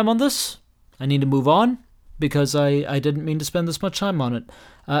a long time on this. I need to move on, because I didn't mean to spend this much time on it.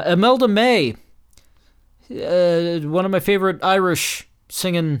 Imelda May. One of my favorite Irish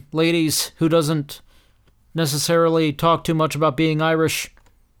singing ladies who doesn't necessarily talk too much about being Irish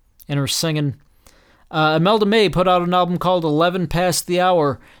in her singing. Imelda May put out an album called 11 Past the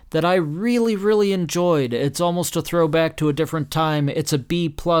Hour that I really, really enjoyed. It's almost a throwback to a different time. It's a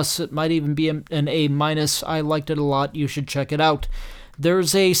B+, it might even be an A-. I liked it a lot. You should check it out.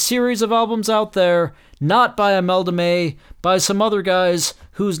 There's a series of albums out there, not by Imelda May, by some other guys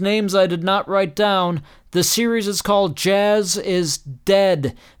whose names I did not write down. The series is called Jazz is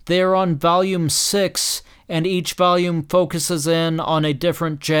Dead. They're on volume 6, and each volume focuses in on a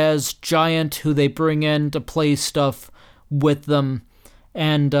different jazz giant who they bring in to play stuff with them.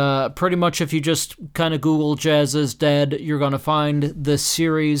 And pretty much if you just kind of Google Jazz is Dead, you're going to find this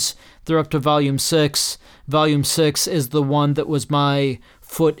series. They're up to volume 6. Volume 6 is the one that was my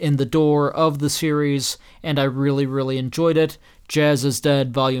foot in the door of the series, and I really, really enjoyed it. Jazz is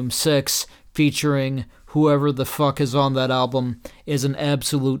Dead, volume 6, featuring whoever the fuck is on that album, is an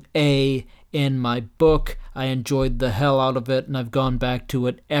absolute A in my book. I enjoyed the hell out of it, and I've gone back to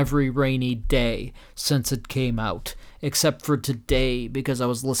it every rainy day since it came out. Except for today, because I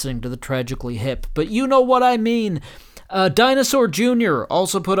was listening to the Tragically Hip. But you know what I mean. Dinosaur Jr.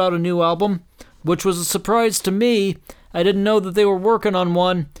 also put out a new album, which was a surprise to me. I didn't know that they were working on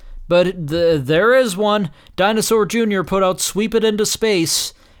one, but there is one. Dinosaur Jr. put out Sweep It Into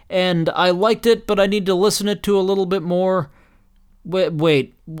Space, and I liked it, but I need to listen it to a little bit more.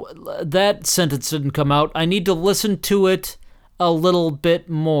 Wait, that sentence didn't come out. I need to listen to it a little bit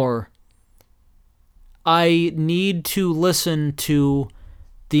more. I need to listen to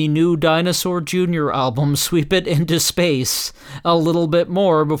the new Dinosaur Jr. album, Sweep It Into Space, a little bit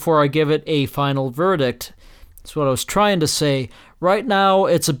more before I give it a final verdict. That's what I was trying to say. Right now,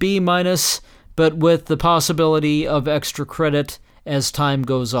 it's a B-, but with the possibility of extra credit as time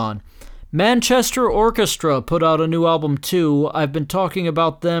goes on. Manchester Orchestra put out a new album too. I've been talking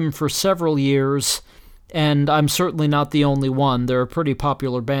about them for several years, and I'm certainly not the only one. They're a pretty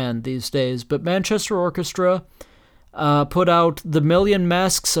popular band these days. But Manchester Orchestra put out The Million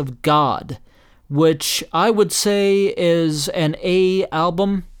Masks of God, which I would say is an A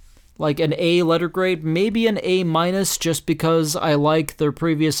album, like an A letter grade, maybe an A-, just because I like their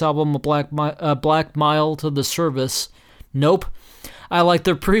previous album, Black Mile to the Service. Nope. I like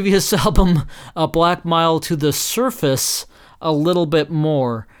their previous album, A Black Mile to the Surface, a little bit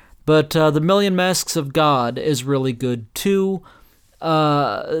more. But The Million Masks of God is really good, too.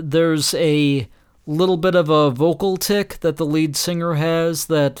 There's a little bit of a vocal tick that the lead singer has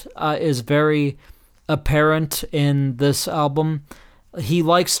that is very apparent in this album. He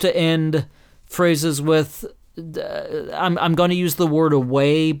likes to end phrases with, I'm going to use the word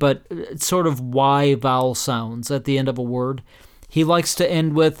away, but it's sort of Y vowel sounds at the end of a word. He likes to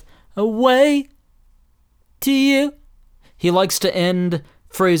end with, away to you. He likes to end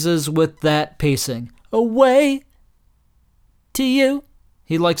phrases with that pacing. Away to you.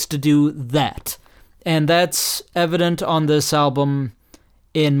 He likes to do that. And that's evident on this album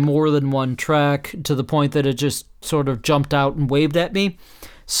in more than one track, to the point that it just sort of jumped out and waved at me.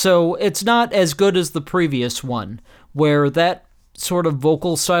 So it's not as good as the previous one, where that sort of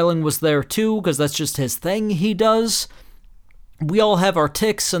vocal styling was there too, because that's just his thing he does. We all have our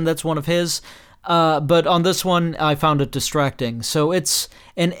ticks, and that's one of his. But on this one, I found it distracting. So it's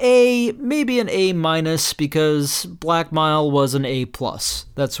an A, maybe an A-, because Black Mile was an A+.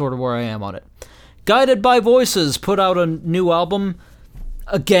 That's sort of where I am on it. Guided by Voices put out a new album.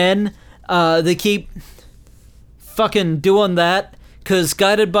 Again, they keep fucking doing that, because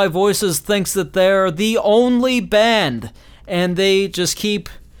Guided by Voices thinks that they're the only band, and they just keep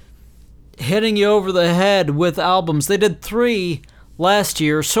hitting you over the head with albums. They did 3 last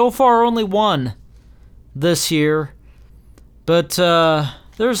year. So far, only 1 this year. But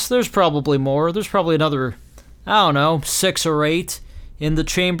there's probably more. There's probably another, 6 or 8 in the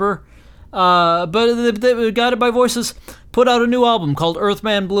chamber. But they Guided by Voices put out a new album called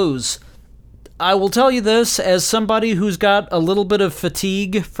Earthman Blues. I will tell you this, as somebody who's got a little bit of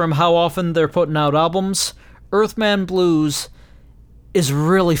fatigue from how often they're putting out albums, Earthman Blues is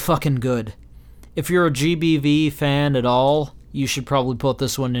really fucking good. If you're a GBV fan at all, you should probably put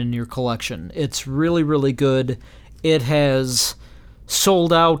this one in your collection. It's really, really good. It has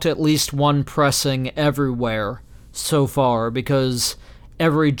sold out at least one pressing everywhere so far, because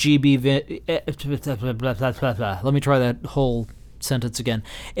every GBV... Let me try that whole sentence again.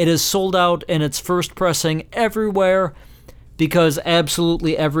 It is sold out in its first pressing everywhere, because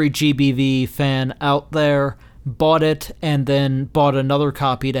absolutely every GBV fan out there bought it and then bought another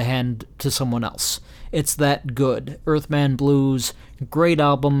copy to hand to someone else. It's that good. Earthman Blues, great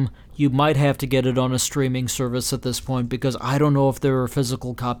album. You might have to get it on a streaming service at this point, because I don't know if there are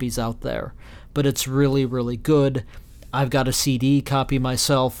physical copies out there. But it's really, really good. I've got a CD copy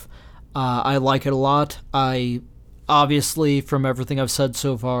myself. I like it a lot. I, obviously, from everything I've said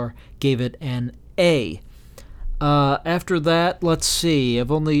so far, gave it an A. After that, let's see.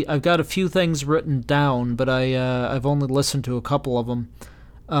 I've got a few things written down, but I've only listened to a couple of them.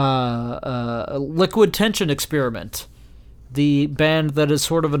 Liquid Tension Experiment, the band that is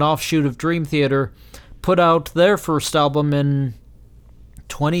sort of an offshoot of Dream Theater, put out their first album in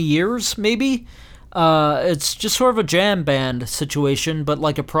 20 years, maybe? It's just sort of a jam band situation, but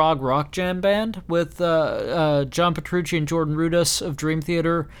like a prog rock jam band, with John Petrucci and Jordan Rudess of Dream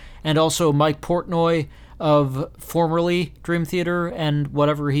Theater, and also Mike Portnoy of formerly Dream Theater and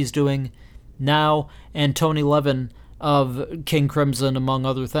whatever he's doing now, and Tony Levin of King Crimson, among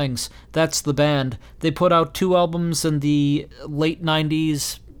other things. That's the band. They put out 2 albums in the late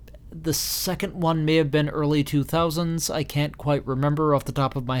 90s. The second one may have been early 2000s. I can't quite remember off the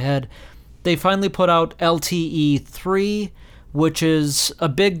top of my head. They finally put out LTE 3, which is a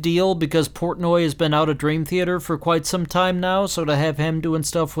big deal because Portnoy has been out of Dream Theater for quite some time now, so to have him doing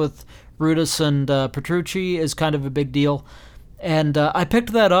stuff with Rudess and Petrucci is kind of a big deal. And I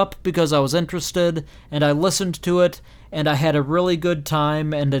picked that up because I was interested, and I listened to it, and I had a really good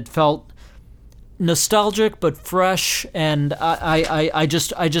time, and it felt nostalgic but fresh, and I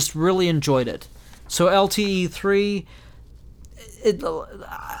just really enjoyed it. So LTE 3, I'm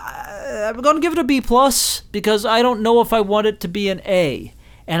going to give it a B+, because I don't know if I want it to be an A,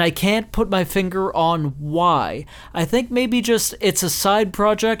 and I can't put my finger on why. I think maybe just it's a side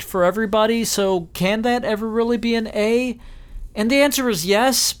project for everybody, so can that ever really be an A? And the answer is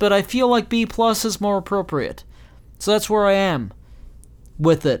yes, but I feel like B+ is more appropriate. So that's where I am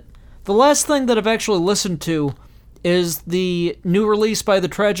with it. The last thing that I've actually listened to is the new release by the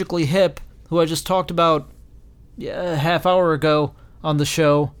Tragically Hip, who I just talked about a half hour ago on the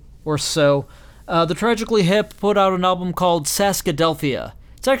show, or so. The Tragically Hip put out an album called Saskadelphia.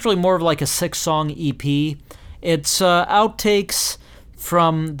 It's actually more of like a 6-song EP. It's outtakes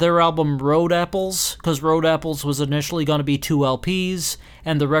from their album Road Apples, because Road Apples was initially going to be 2 LPs,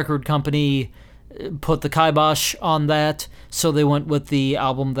 and the record company put the kibosh on that, so they went with the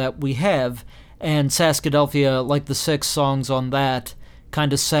album that we have. And Saskadelphia, like the 6 songs on that,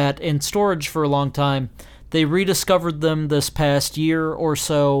 kind of sat in storage for a long time. They rediscovered them this past year or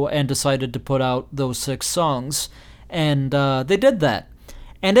so and decided to put out those 6 songs. And they did that.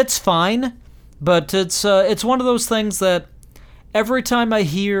 And it's fine. But it's one of those things that every time I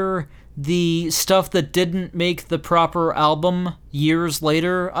hear the stuff that didn't make the proper album years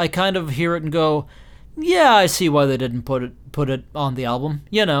later, I kind of hear it and go, yeah, I see why they didn't put it on the album,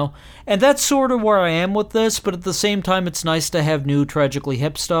 you know. And that's sort of where I am with this, but at the same time, it's nice to have new Tragically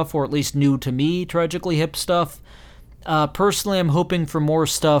Hip stuff, or at least new to me Tragically Hip stuff. Personally, I'm hoping for more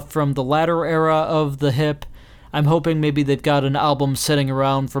stuff from the latter era of the Hip. I'm hoping maybe they've got an album sitting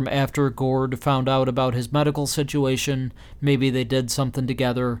around from after Gord found out about his medical situation. Maybe they did something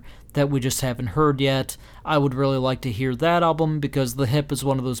together that we just haven't heard yet. I would really like to hear that album, because the Hip is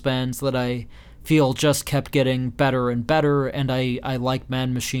one of those bands that I feel just kept getting better and better, and I like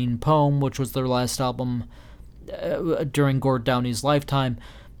Man Machine Poem, which was their last album during Gord Downie's lifetime.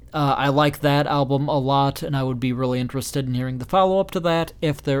 I like that album a lot, and I would be really interested in hearing the follow-up to that,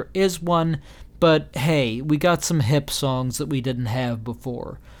 if there is one. But hey, we got some Hip songs that we didn't have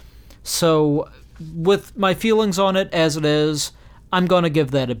before. So, with my feelings on it as it is, I'm going to give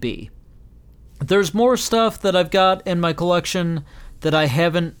that a B. There's more stuff that I've got in my collection that I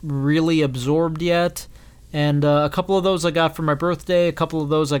haven't really absorbed yet, and a couple of those I got for my birthday, a couple of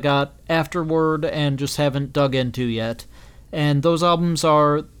those I got afterward and just haven't dug into yet. And those albums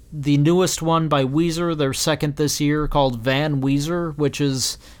are the newest one by Weezer, their second this year, called Van Weezer, which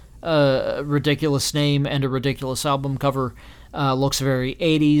is a ridiculous name and a ridiculous album cover. Looks very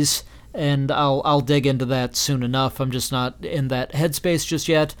 80s, and I'll dig into that soon enough. I'm just not in that headspace just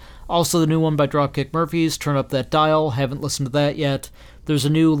yet. Also, the new one by Dropkick Murphys, Turn Up That Dial. Haven't listened to that yet. There's a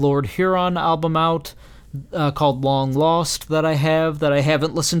new Lord Huron album out called Long Lost that I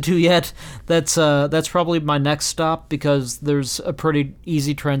haven't listened to yet. That's probably my next stop, because there's a pretty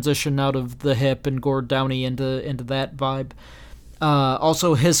easy transition out of the Hip and Gord Downie into that vibe.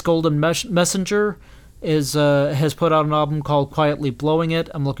 Also, His Golden Messenger has put out an album called Quietly Blowing It.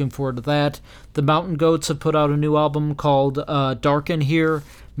 I'm looking forward to that. The Mountain Goats have put out a new album called Dark in Here.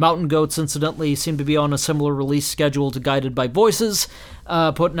 Mountain Goats, incidentally, seem to be on a similar release schedule to Guided by Voices,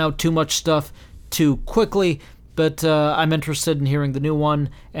 putting out too much stuff too quickly, but I'm interested in hearing the new one,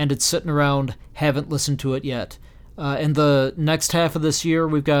 and it's sitting around, haven't listened to it yet. In the next half of this year,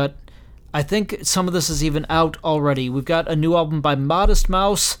 we've got, I think some of this is even out already. We've got a new album by Modest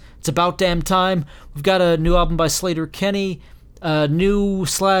Mouse. It's about damn time. We've got a new album by Slater Kinney, a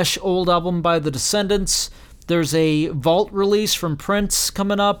new/old album by The Descendants. There's a Vault release from Prince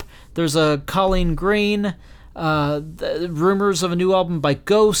coming up. There's a Colleen Green. Rumors of a new album by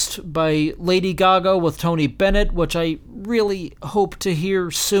Ghost, by Lady Gaga with Tony Bennett, which I really hope to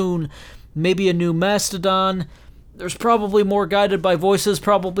hear soon. Maybe a new Mastodon. There's probably more Guided by Voices,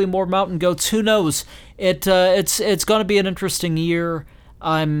 probably more Mountain Goats. Who knows? It's going to be an interesting year.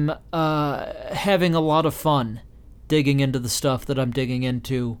 I'm having a lot of fun digging into the stuff that I'm digging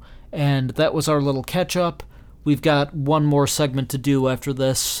into, and that was our little catch-up. We've got one more segment to do after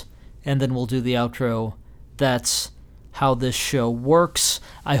this, and then we'll do the outro. That's how this show works.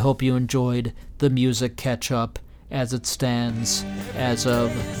 I hope you enjoyed the music catch-up as it stands as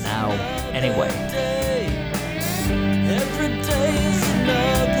of now. Anyway. Every day is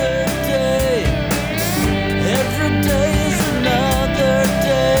another day. Every day is another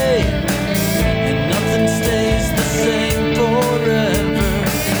day. And nothing stays the same forever.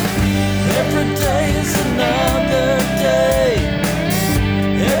 Every day is another day.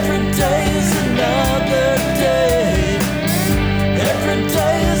 Every day is another day. Every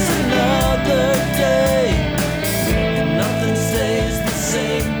day is another day. And nothing stays the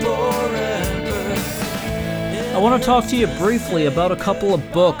same forever. I want to talk to you briefly about a couple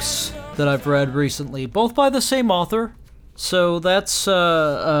of books that I've read recently, both by the same author, so that's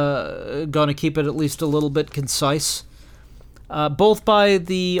going to keep it at least a little bit concise. Both by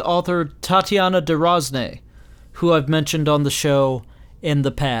the author Tatiana de Rosne, who I've mentioned on the show in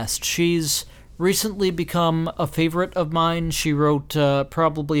the past. She's recently become a favorite of mine. She wrote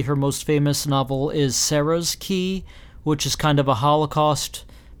probably her most famous novel is Sarah's Key, which is kind of a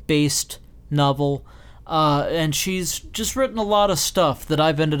Holocaust-based novel. And she's just written a lot of stuff that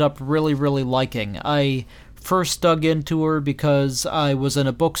I've ended up really, really liking. I first dug into her because I was in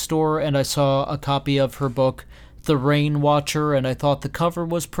a bookstore and I saw a copy of her book, The Rain Watcher, and I thought the cover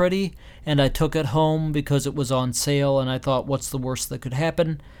was pretty, and I took it home because it was on sale, and I thought, what's the worst that could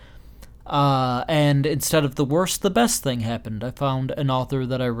happen? And instead of the worst, the best thing happened. I found an author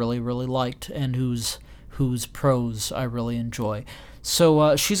that I really, really liked, and whose prose I really enjoy.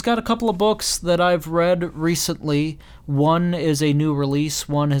 So she's got a couple of books that I've read recently. One is a new release.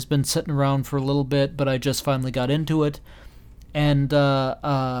 One has been sitting around for a little bit, but I just finally got into it. And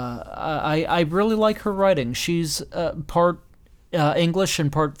I really like her writing. She's part English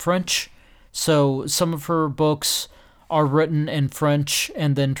and part French, So some of her books are written in French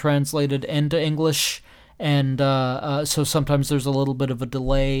and then translated into English. And so sometimes there's a little bit of a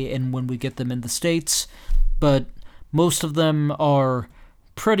delay in when we get them in the States, but most of them are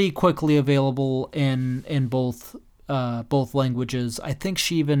pretty quickly available in both languages. I think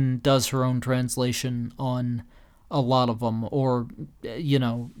she even does her own translation on a lot of them, or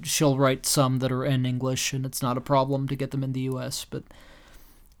she'll write some that are in English, and it's not a problem to get them in the U.S. But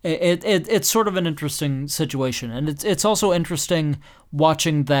it's sort of an interesting situation, and it's also interesting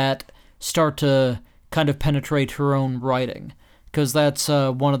watching that start to kind of penetrate her own writing, because that's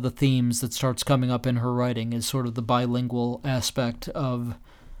one of the themes that starts coming up in her writing is sort of the bilingual aspect of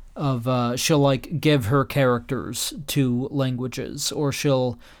she'll like give her characters to languages, or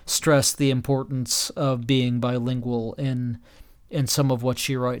she'll stress the importance of being bilingual in some of what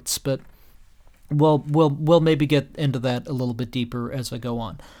she writes. But we'll maybe get into that a little bit deeper as I go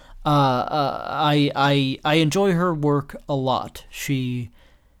on. I enjoy her work a lot. She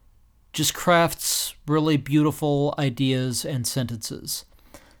just crafts really beautiful ideas and sentences.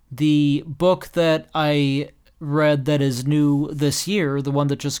 The book that I read that is new this year, the one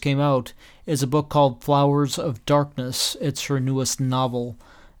that just came out, is a book called Flowers of Darkness. It's her newest novel,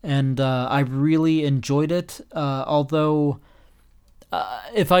 and I really enjoyed it, although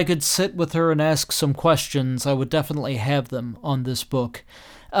if I could sit with her and ask some questions, I would definitely have them on this book,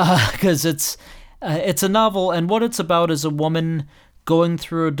 because it's a novel, and what it's about is a woman going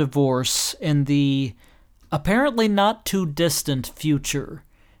through a divorce in the apparently not too distant future,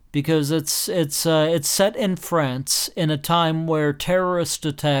 because it's set in France in a time where terrorist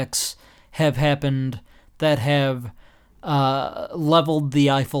attacks have happened that have leveled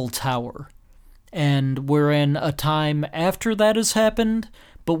the Eiffel Tower. And we're in a time after that has happened,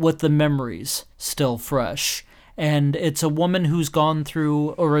 but with the memories still fresh. And it's a woman who's gone through,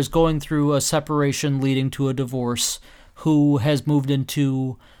 or is going through, a separation leading to a divorce, who has moved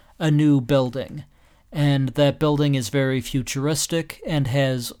into a new building. And that building is very futuristic and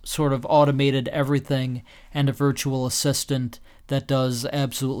has sort of automated everything, and a virtual assistant that does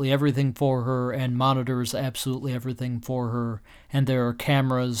absolutely everything for her and monitors absolutely everything for her. And there are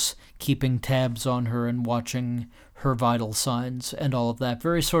cameras keeping tabs on her and watching her vital signs and all of that.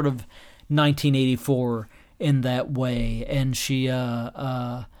 Very sort of 1984 in that way. And she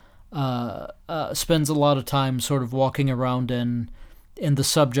spends a lot of time sort of walking around in the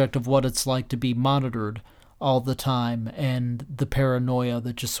subject of what it's like to be monitored all the time, and the paranoia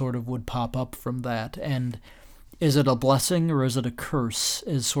that just sort of would pop up from that. And is it a blessing or is it a curse?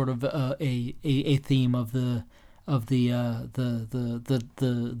 Is sort of a theme of the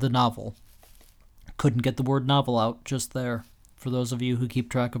novel. Couldn't get the word novel out just there, for those of you who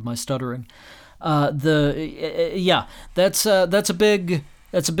keep track of my stuttering. That's a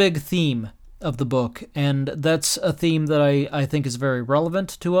big theme of the book, and that's a theme that I think is very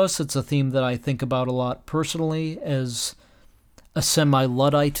relevant to us. It's a theme that I think about a lot personally, as a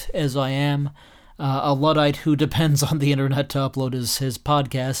semi-Luddite as I am. A Luddite who depends on the internet to upload his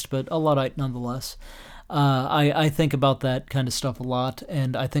podcast, but a Luddite nonetheless. I think about that kind of stuff a lot,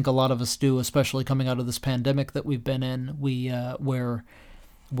 and I think a lot of us do, especially coming out of this pandemic that we've been in, where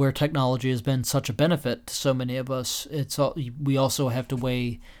technology has been such a benefit to so many of us. We also have to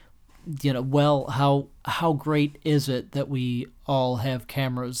weigh, how great is it that we all have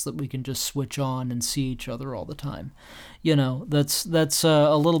cameras that we can just switch on and see each other all the time. That's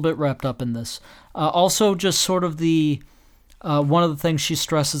a little bit wrapped up in this. Also, just sort of the one of the things she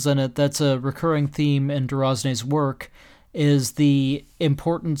stresses in it that's a recurring theme in Durazne's work is the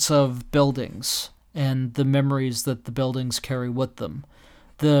importance of buildings and the memories that the buildings carry with them.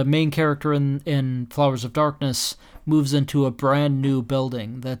 The main character in Flowers of Darkness moves into a brand new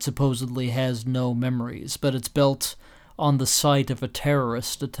building that supposedly has no memories, but it's built on the site of a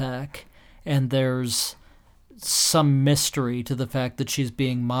terrorist attack, and there's some mystery to the fact that she's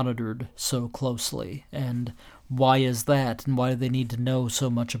being monitored so closely. And why is that? And why do they need to know so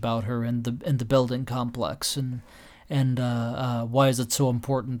much about her in the building complex? And why is it so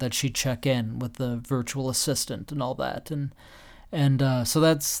important that she check in with the virtual assistant and all that? And so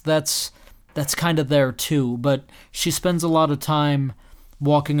that's kind of there too. But she spends a lot of time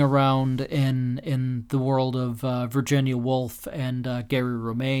walking around in the world of Virginia Woolf and Gary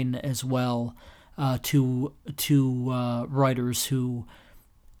Romain as well, two writers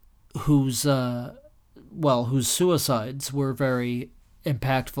whose suicides were very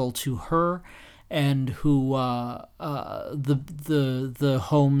impactful to her, and who the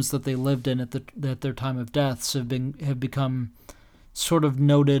homes that they lived in at their time of deaths have become sort of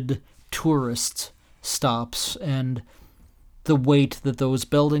noted tourist stops. And the weight that those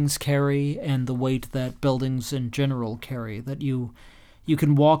buildings carry and the weight that buildings in general carry. That you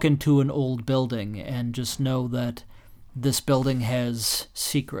can walk into an old building and just know that this building has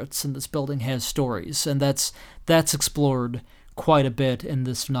secrets and this building has stories, and that's explored quite a bit in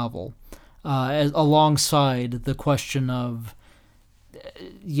this novel, alongside the question of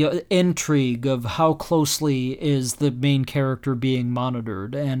intrigue of how closely is the main character being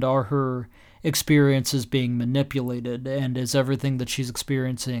monitored, and are her experiences being manipulated, and is everything that she's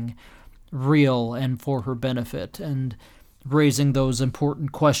experiencing real and for her benefit, and raising those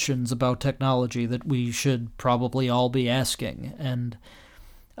important questions about technology that we should probably all be asking. And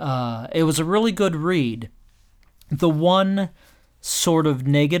it was a really good read. The one sort of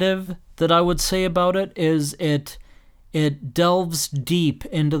negative that I would say about it is it delves deep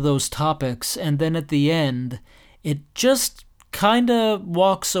into those topics, and then at the end, it just kind of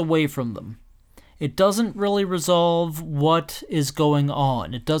walks away from them. It doesn't really resolve what is going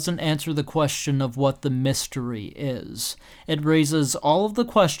on. It doesn't answer the question of what the mystery is. It raises all of the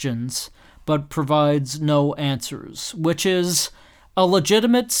questions, but provides no answers, which is a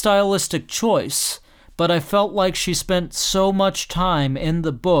legitimate stylistic choice, but I felt like she spent so much time in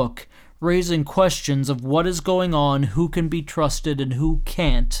the book raising questions of what is going on, who can be trusted and who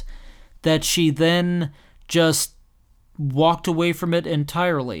can't, that she then just walked away from it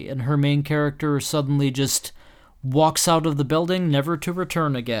entirely, and her main character suddenly just walks out of the building, never to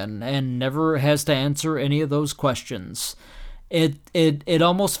return again, and never has to answer any of those questions. It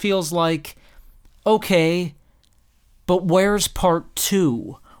almost feels like, okay, but where's part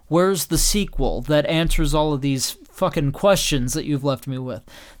 2? Where's the sequel that answers all of these fucking questions that you've left me with?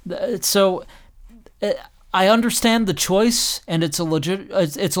 So I understand the choice, and it's a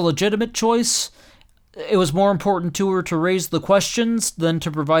legitimate choice. It was more important to her to raise the questions than to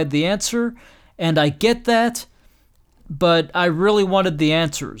provide the answer, and I get that, but I really wanted the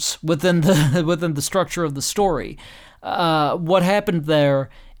answers within the structure of the story. What happened there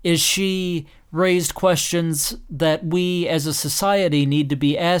is she raised questions that we as a society need to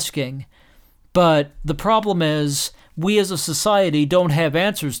be asking, but the problem is we as a society don't have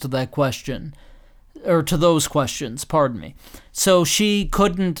answers to that question. Or to those questions, pardon me. So she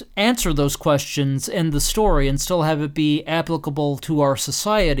couldn't answer those questions in the story and still have it be applicable to our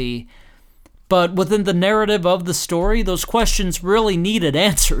society. But within the narrative of the story, those questions really needed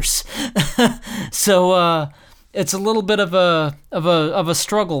answers. So it's a little bit of a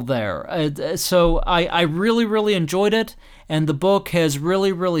struggle there. So I really, really enjoyed it, and the book has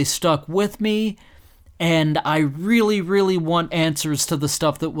really, really stuck with me, and I really, really want answers to the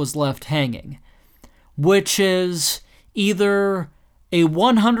stuff that was left hanging, which is either a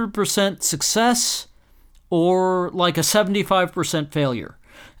 100% success or like a 75% failure.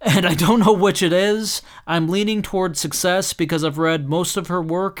 And I don't know which it is. I'm leaning toward success because I've read most of her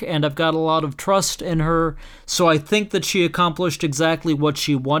work and I've got a lot of trust in her, so I think that she accomplished exactly what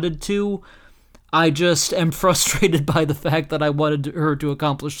she wanted to. I just am frustrated by the fact that I wanted her to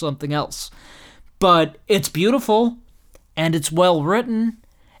accomplish something else. But it's beautiful, and it's well written,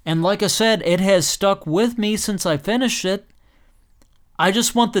 and like I said, it has stuck with me since I finished it. I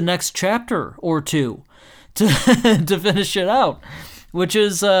just want the next chapter or two to to finish it out, which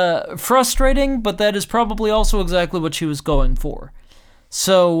is frustrating, but that is probably also exactly what she was going for.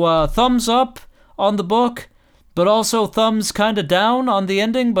 So thumbs up on the book, but also thumbs kind of down on the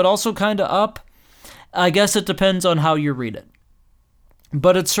ending, but also kind of up. I guess it depends on how you read it.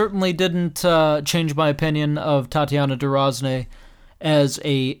 But it certainly didn't change my opinion of Tatiana Derozhny as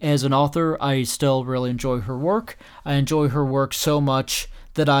an author. I still really enjoy her work. I enjoy her work so much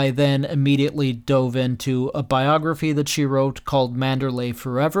that I then immediately dove into a biography that she wrote called Manderley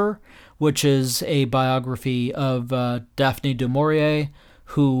Forever, which is a biography of Daphne du Maurier,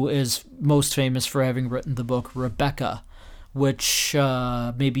 who is most famous for having written the book Rebecca, which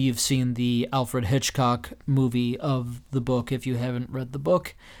maybe you've seen the Alfred Hitchcock movie of the book if you haven't read the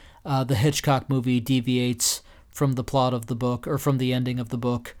book. The Hitchcock movie deviates from the plot of the book, or from the ending of the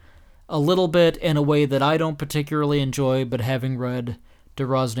book, a little bit in a way that I don't particularly enjoy, but having read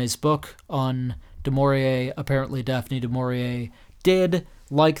Derozhny's book on du Maurier, apparently Daphne du Maurier did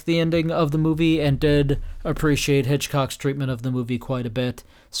like the ending of the movie and did appreciate Hitchcock's treatment of the movie quite a bit,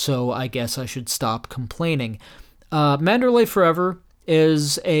 so I guess I should stop complaining. Manderley Forever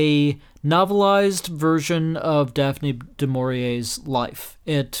is a novelized version of Daphne du Maurier's life.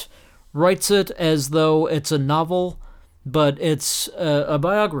 It writes it as though it's a novel, but it's a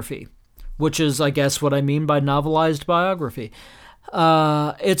biography, which is, I guess, what I mean by novelized biography.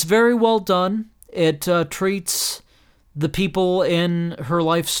 It's very well done. It treats the people in her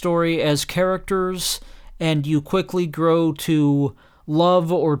life story as characters and you quickly grow to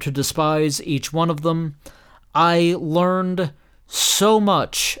love or to despise each one of them. I learned so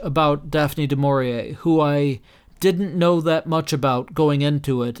much about Daphne du Maurier, who I didn't know that much about going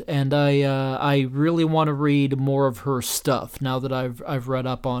into it, and I really want to read more of her stuff now that I've read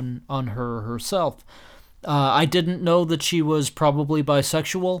up on her herself. I didn't know that she was probably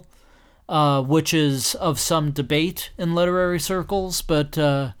bisexual, which is of some debate in literary circles, but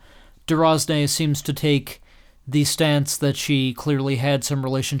Durazny seems to take the stance that she clearly had some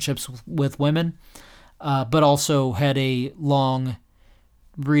relationships with women, but also had a long,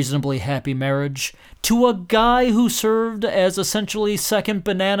 reasonably happy marriage to a guy who served as essentially second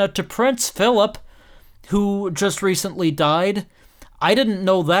banana to Prince Philip, who just recently died. I didn't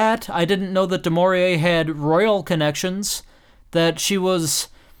know that. I didn't know that du Maurier had royal connections, that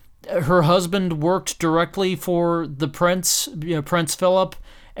her husband worked directly for the prince, Prince Philip,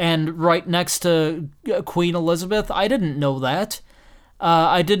 and right next to Queen Elizabeth. I didn't know that.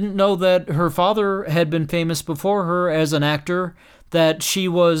 I didn't know that her father had been famous before her as an actor, that she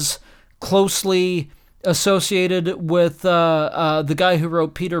was closely associated with the guy who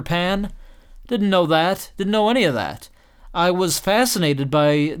wrote Peter Pan. Didn't know that. Didn't know any of that. I was fascinated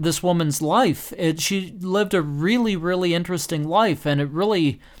by this woman's life. She lived a really, really interesting life, and it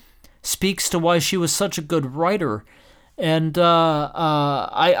really speaks to why she was such a good writer. And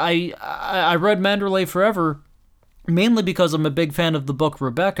I read Manderley Forever mainly because I'm a big fan of the book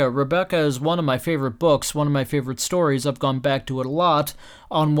Rebecca. Rebecca is one of my favorite books, one of my favorite stories. I've gone back to it a lot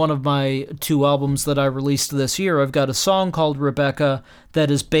on one of my 2 albums that I released this year. I've got a song called Rebecca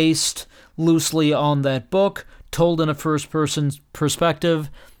that is based loosely on that book, told in a first-person perspective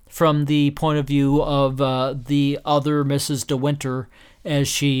from the point of view of the other Mrs. De Winter, as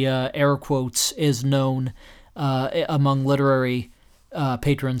she, air quotes, is known among literary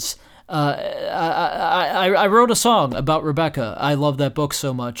patrons. I wrote a song about Rebecca. I love that book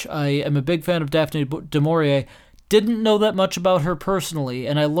so much. I am a big fan of Daphne du Maurier. Didn't know that much about her personally,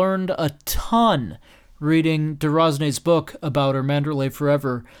 and I learned a ton reading Durazny's book about her, Manderley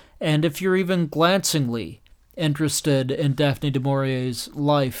Forever. And if you're even glancingly interested in Daphne du Maurier's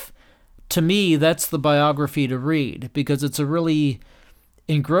life, to me, that's the biography to read, because it's a really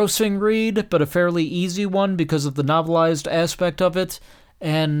engrossing read, but a fairly easy one because of the novelized aspect of it.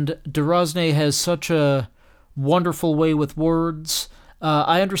 And Durazny has such a wonderful way with words.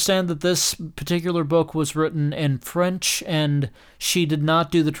 I understand that this particular book was written in French, and she did not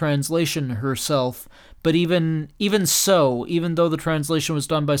do the translation herself. But even so, even though the translation was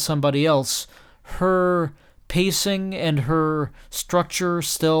done by somebody else, her pacing and her structure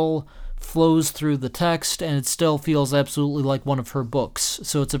still flows through the text, and it still feels absolutely like one of her books.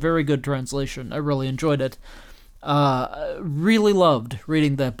 So it's a very good translation. I really enjoyed it. Really loved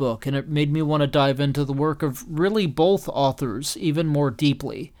reading that book, and it made me want to dive into the work of really both authors even more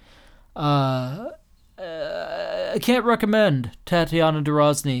deeply. I can't recommend Tatiana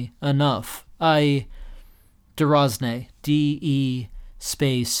Durazny enough. Durazny, D-E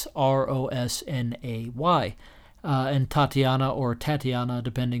space R-O-S-N-A-Y, and Tatiana or Tatiana,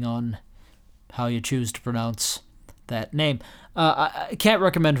 depending on how you choose to pronounce that name. I can't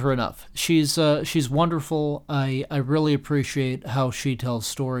recommend her enough. She's wonderful. I really appreciate how she tells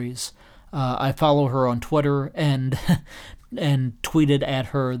stories. I follow her on Twitter and and tweeted at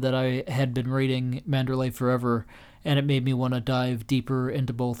her that I had been reading Manderley Forever, and it made me want to dive deeper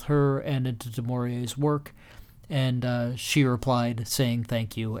into both her and into du Maurier's work. And she replied saying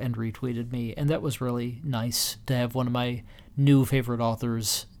thank you and retweeted me, and that was really nice to have one of my new favorite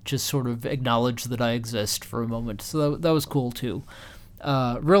authors just sort of acknowledge that I exist for a moment. So that was cool too.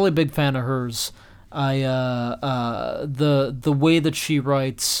 Really big fan of hers. The way that she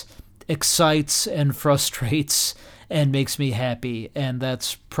writes excites and frustrates and makes me happy, and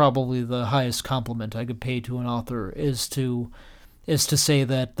that's probably the highest compliment I could pay to an author, is to say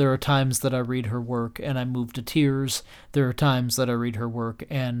that there are times that I read her work and I'm moved to tears. There are times that I read her work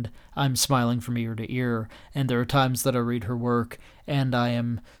and I'm smiling from ear to ear. And there are times that I read her work and I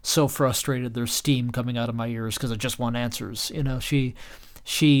am so frustrated there's steam coming out of my ears because I just want answers. You know, she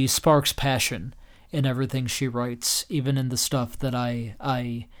sparks passion in everything she writes, even in the stuff that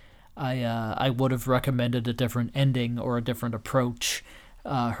I would have recommended a different ending or a different approach.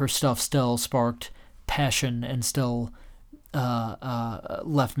 Her stuff still sparked passion and still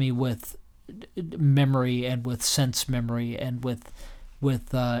left me with memory and with sense memory and with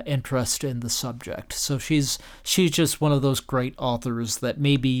interest in the subject. So she's just one of those great authors that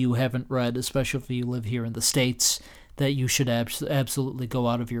maybe you haven't read, especially if you live here in the States, that you should absolutely go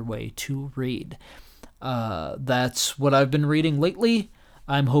out of your way to read. That's what I've been reading lately.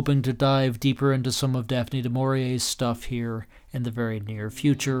 I'm hoping to dive deeper into some of Daphne du Maurier's stuff here in the very near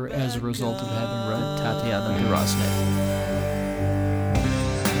future as a result of having read Tatiana de Rosny.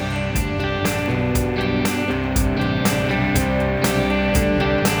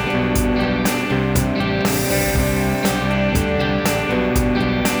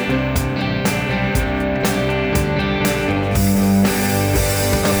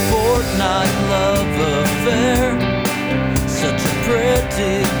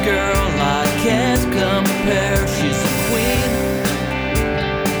 Girl, I can't compare. She's a queen.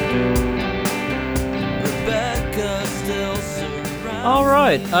 Rebecca still surrounds. All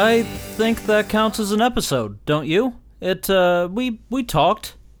right, I think that counts as an episode, don't you? We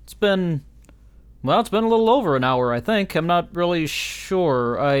talked. It's been a little over an hour, I think. I'm not really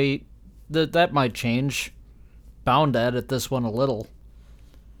sure. That might change. Bound to edit this one a little.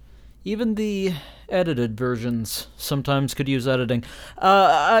 Even the edited versions sometimes could use editing.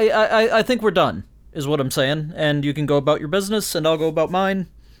 I think we're done, is what I'm saying. And you can go about your business, and I'll go about mine.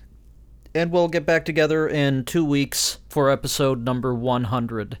 And we'll get back together in 2 weeks for episode number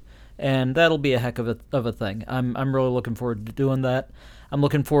 100. And that'll be a heck of a thing. I'm really looking forward to doing that. I'm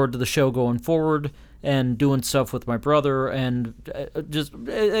looking forward to the show going forward and doing stuff with my brother. And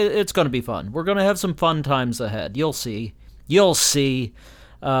it's going to be fun. We're going to have some fun times ahead. You'll see.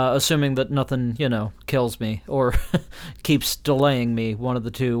 Assuming that nothing, kills me or keeps delaying me, one of the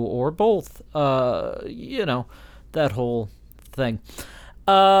two, or both, that whole thing.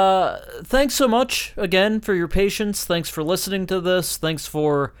 Thanks so much, again, for your patience. Thanks for listening to this. Thanks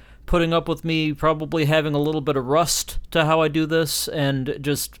for putting up with me probably having a little bit of rust to how I do this, and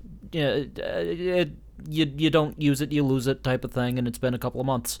just, you don't use it, you lose it type of thing, and it's been a couple of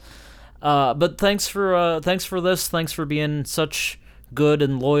months. But thanks for this. Thanks for being such good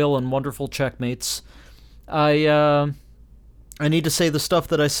and loyal and wonderful checkmates. I need to say the stuff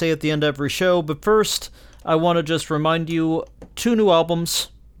that I say at the end of every show, but first, I want to just remind you 2 new albums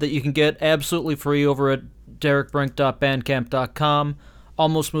that you can get absolutely free over at derekbrink.bandcamp.com,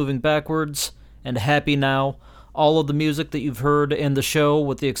 Almost Moving Backwards, and Happy Now. All of the music that you've heard in the show,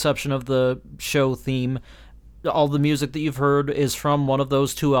 with the exception of the show theme, all the music that you've heard is from one of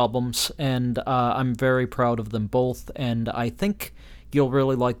those 2 albums, and I'm very proud of them both, and I think you'll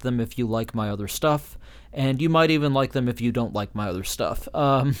really like them if you like my other stuff, and you might even like them if you don't like my other stuff.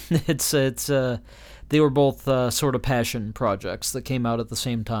 They were both sort of passion projects that came out at the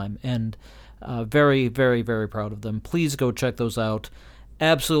same time, and very, very, very proud of them. Please go check those out.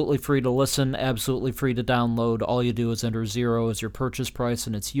 Absolutely free to listen, absolutely free to download. All you do is enter 0 as your purchase price,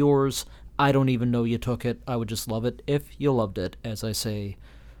 and it's yours. I don't even know you took it. I would just love it if you loved it, as I say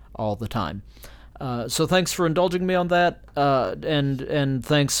all the time. So thanks for indulging me on that, and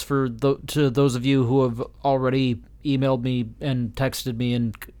thanks to those of you who have already emailed me and texted me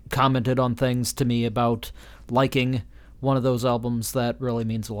and commented on things to me about liking one of those albums. That really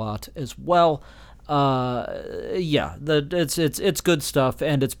means a lot as well. It's good stuff,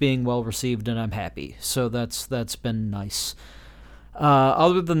 and it's being well received, and I'm happy. So that's been nice.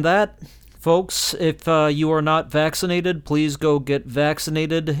 Other than that, folks, if you are not vaccinated, please go get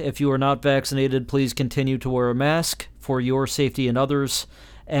vaccinated. If you are not vaccinated, please continue to wear a mask for your safety and others,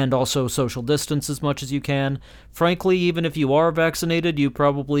 and also social distance as much as you can. Frankly, even if you are vaccinated, you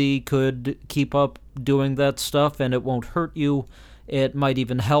probably could keep up doing that stuff, and it won't hurt you. It might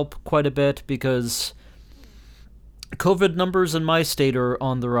even help quite a bit, because COVID numbers in my state are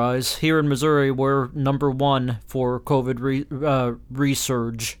on the rise. Here in Missouri, we're number 1 for COVID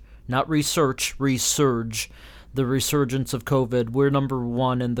resurge. Not research, resurge. The resurgence of COVID. We're number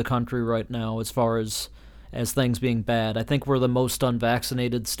 1 in the country right now as far as things being bad. I think we're the most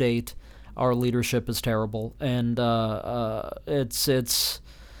unvaccinated state. Our leadership is terrible, and it's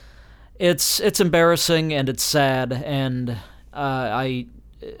embarrassing, and it's sad, and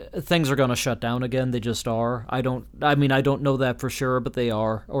things are going to shut down again. They just are. I don't know that for sure, but they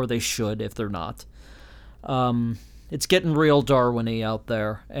are, or they should if they're not. It's getting real Darwin-y out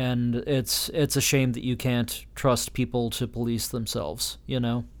there, and it's a shame that you can't trust people to police themselves,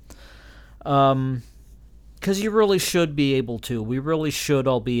 because you really should be able to. We really should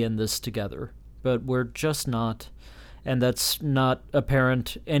all be in this together, but we're just not, and that's not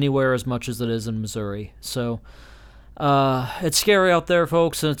apparent anywhere as much as it is in Missouri. So it's scary out there,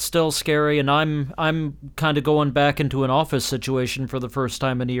 folks, and it's still scary, and I'm kind of going back into an office situation for the first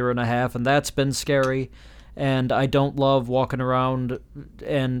time in a year and a half, and that's been scary. And I don't love walking around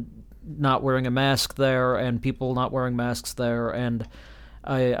and not wearing a mask there, and people not wearing masks there, and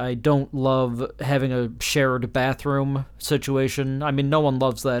I don't love having a shared bathroom situation. I mean, no one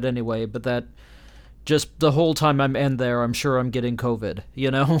loves that anyway, but that just the whole time I'm in there, I'm sure I'm getting COVID,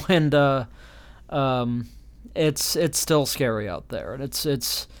 and it's still scary out there, and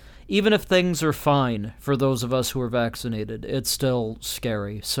it's even if things are fine for those of us who are vaccinated, it's still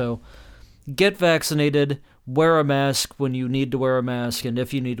scary. So get vaccinated, wear a mask when you need to wear a mask, and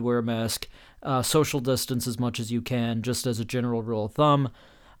if you need to wear a mask, social distance as much as you can, just as a general rule of thumb.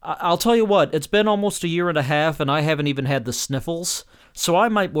 I'll tell you what, it's been almost a year and a half, and I haven't even had the sniffles, so I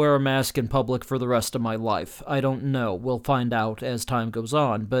might wear a mask in public for the rest of my life. I don't know. We'll find out as time goes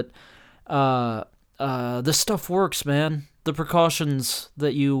on, but this stuff works, man. The precautions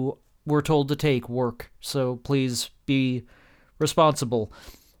that you were told to take work, so please be responsible.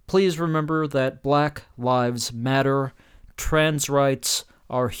 Please remember that Black Lives Matter, trans rights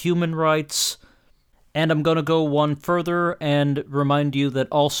are human rights, and I'm going to go one further and remind you that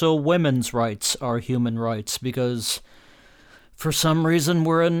also women's rights are human rights, because for some reason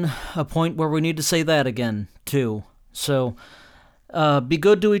we're in a point where we need to say that again, too. So, be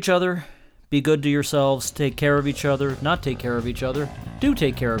good to each other, be good to yourselves, take care of each other, not take care of each other, do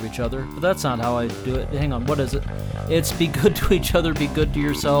take care of each other, but that's not how I do it. Hang on, what is it? It's be good to each other, be good to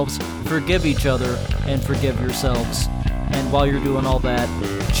yourselves, forgive each other, and forgive yourselves. And while you're doing all that,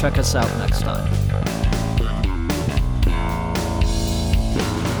 check us out next time.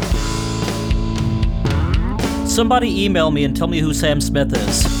 Somebody email me and tell me who Sam Smith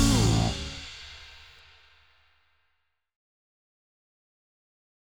is.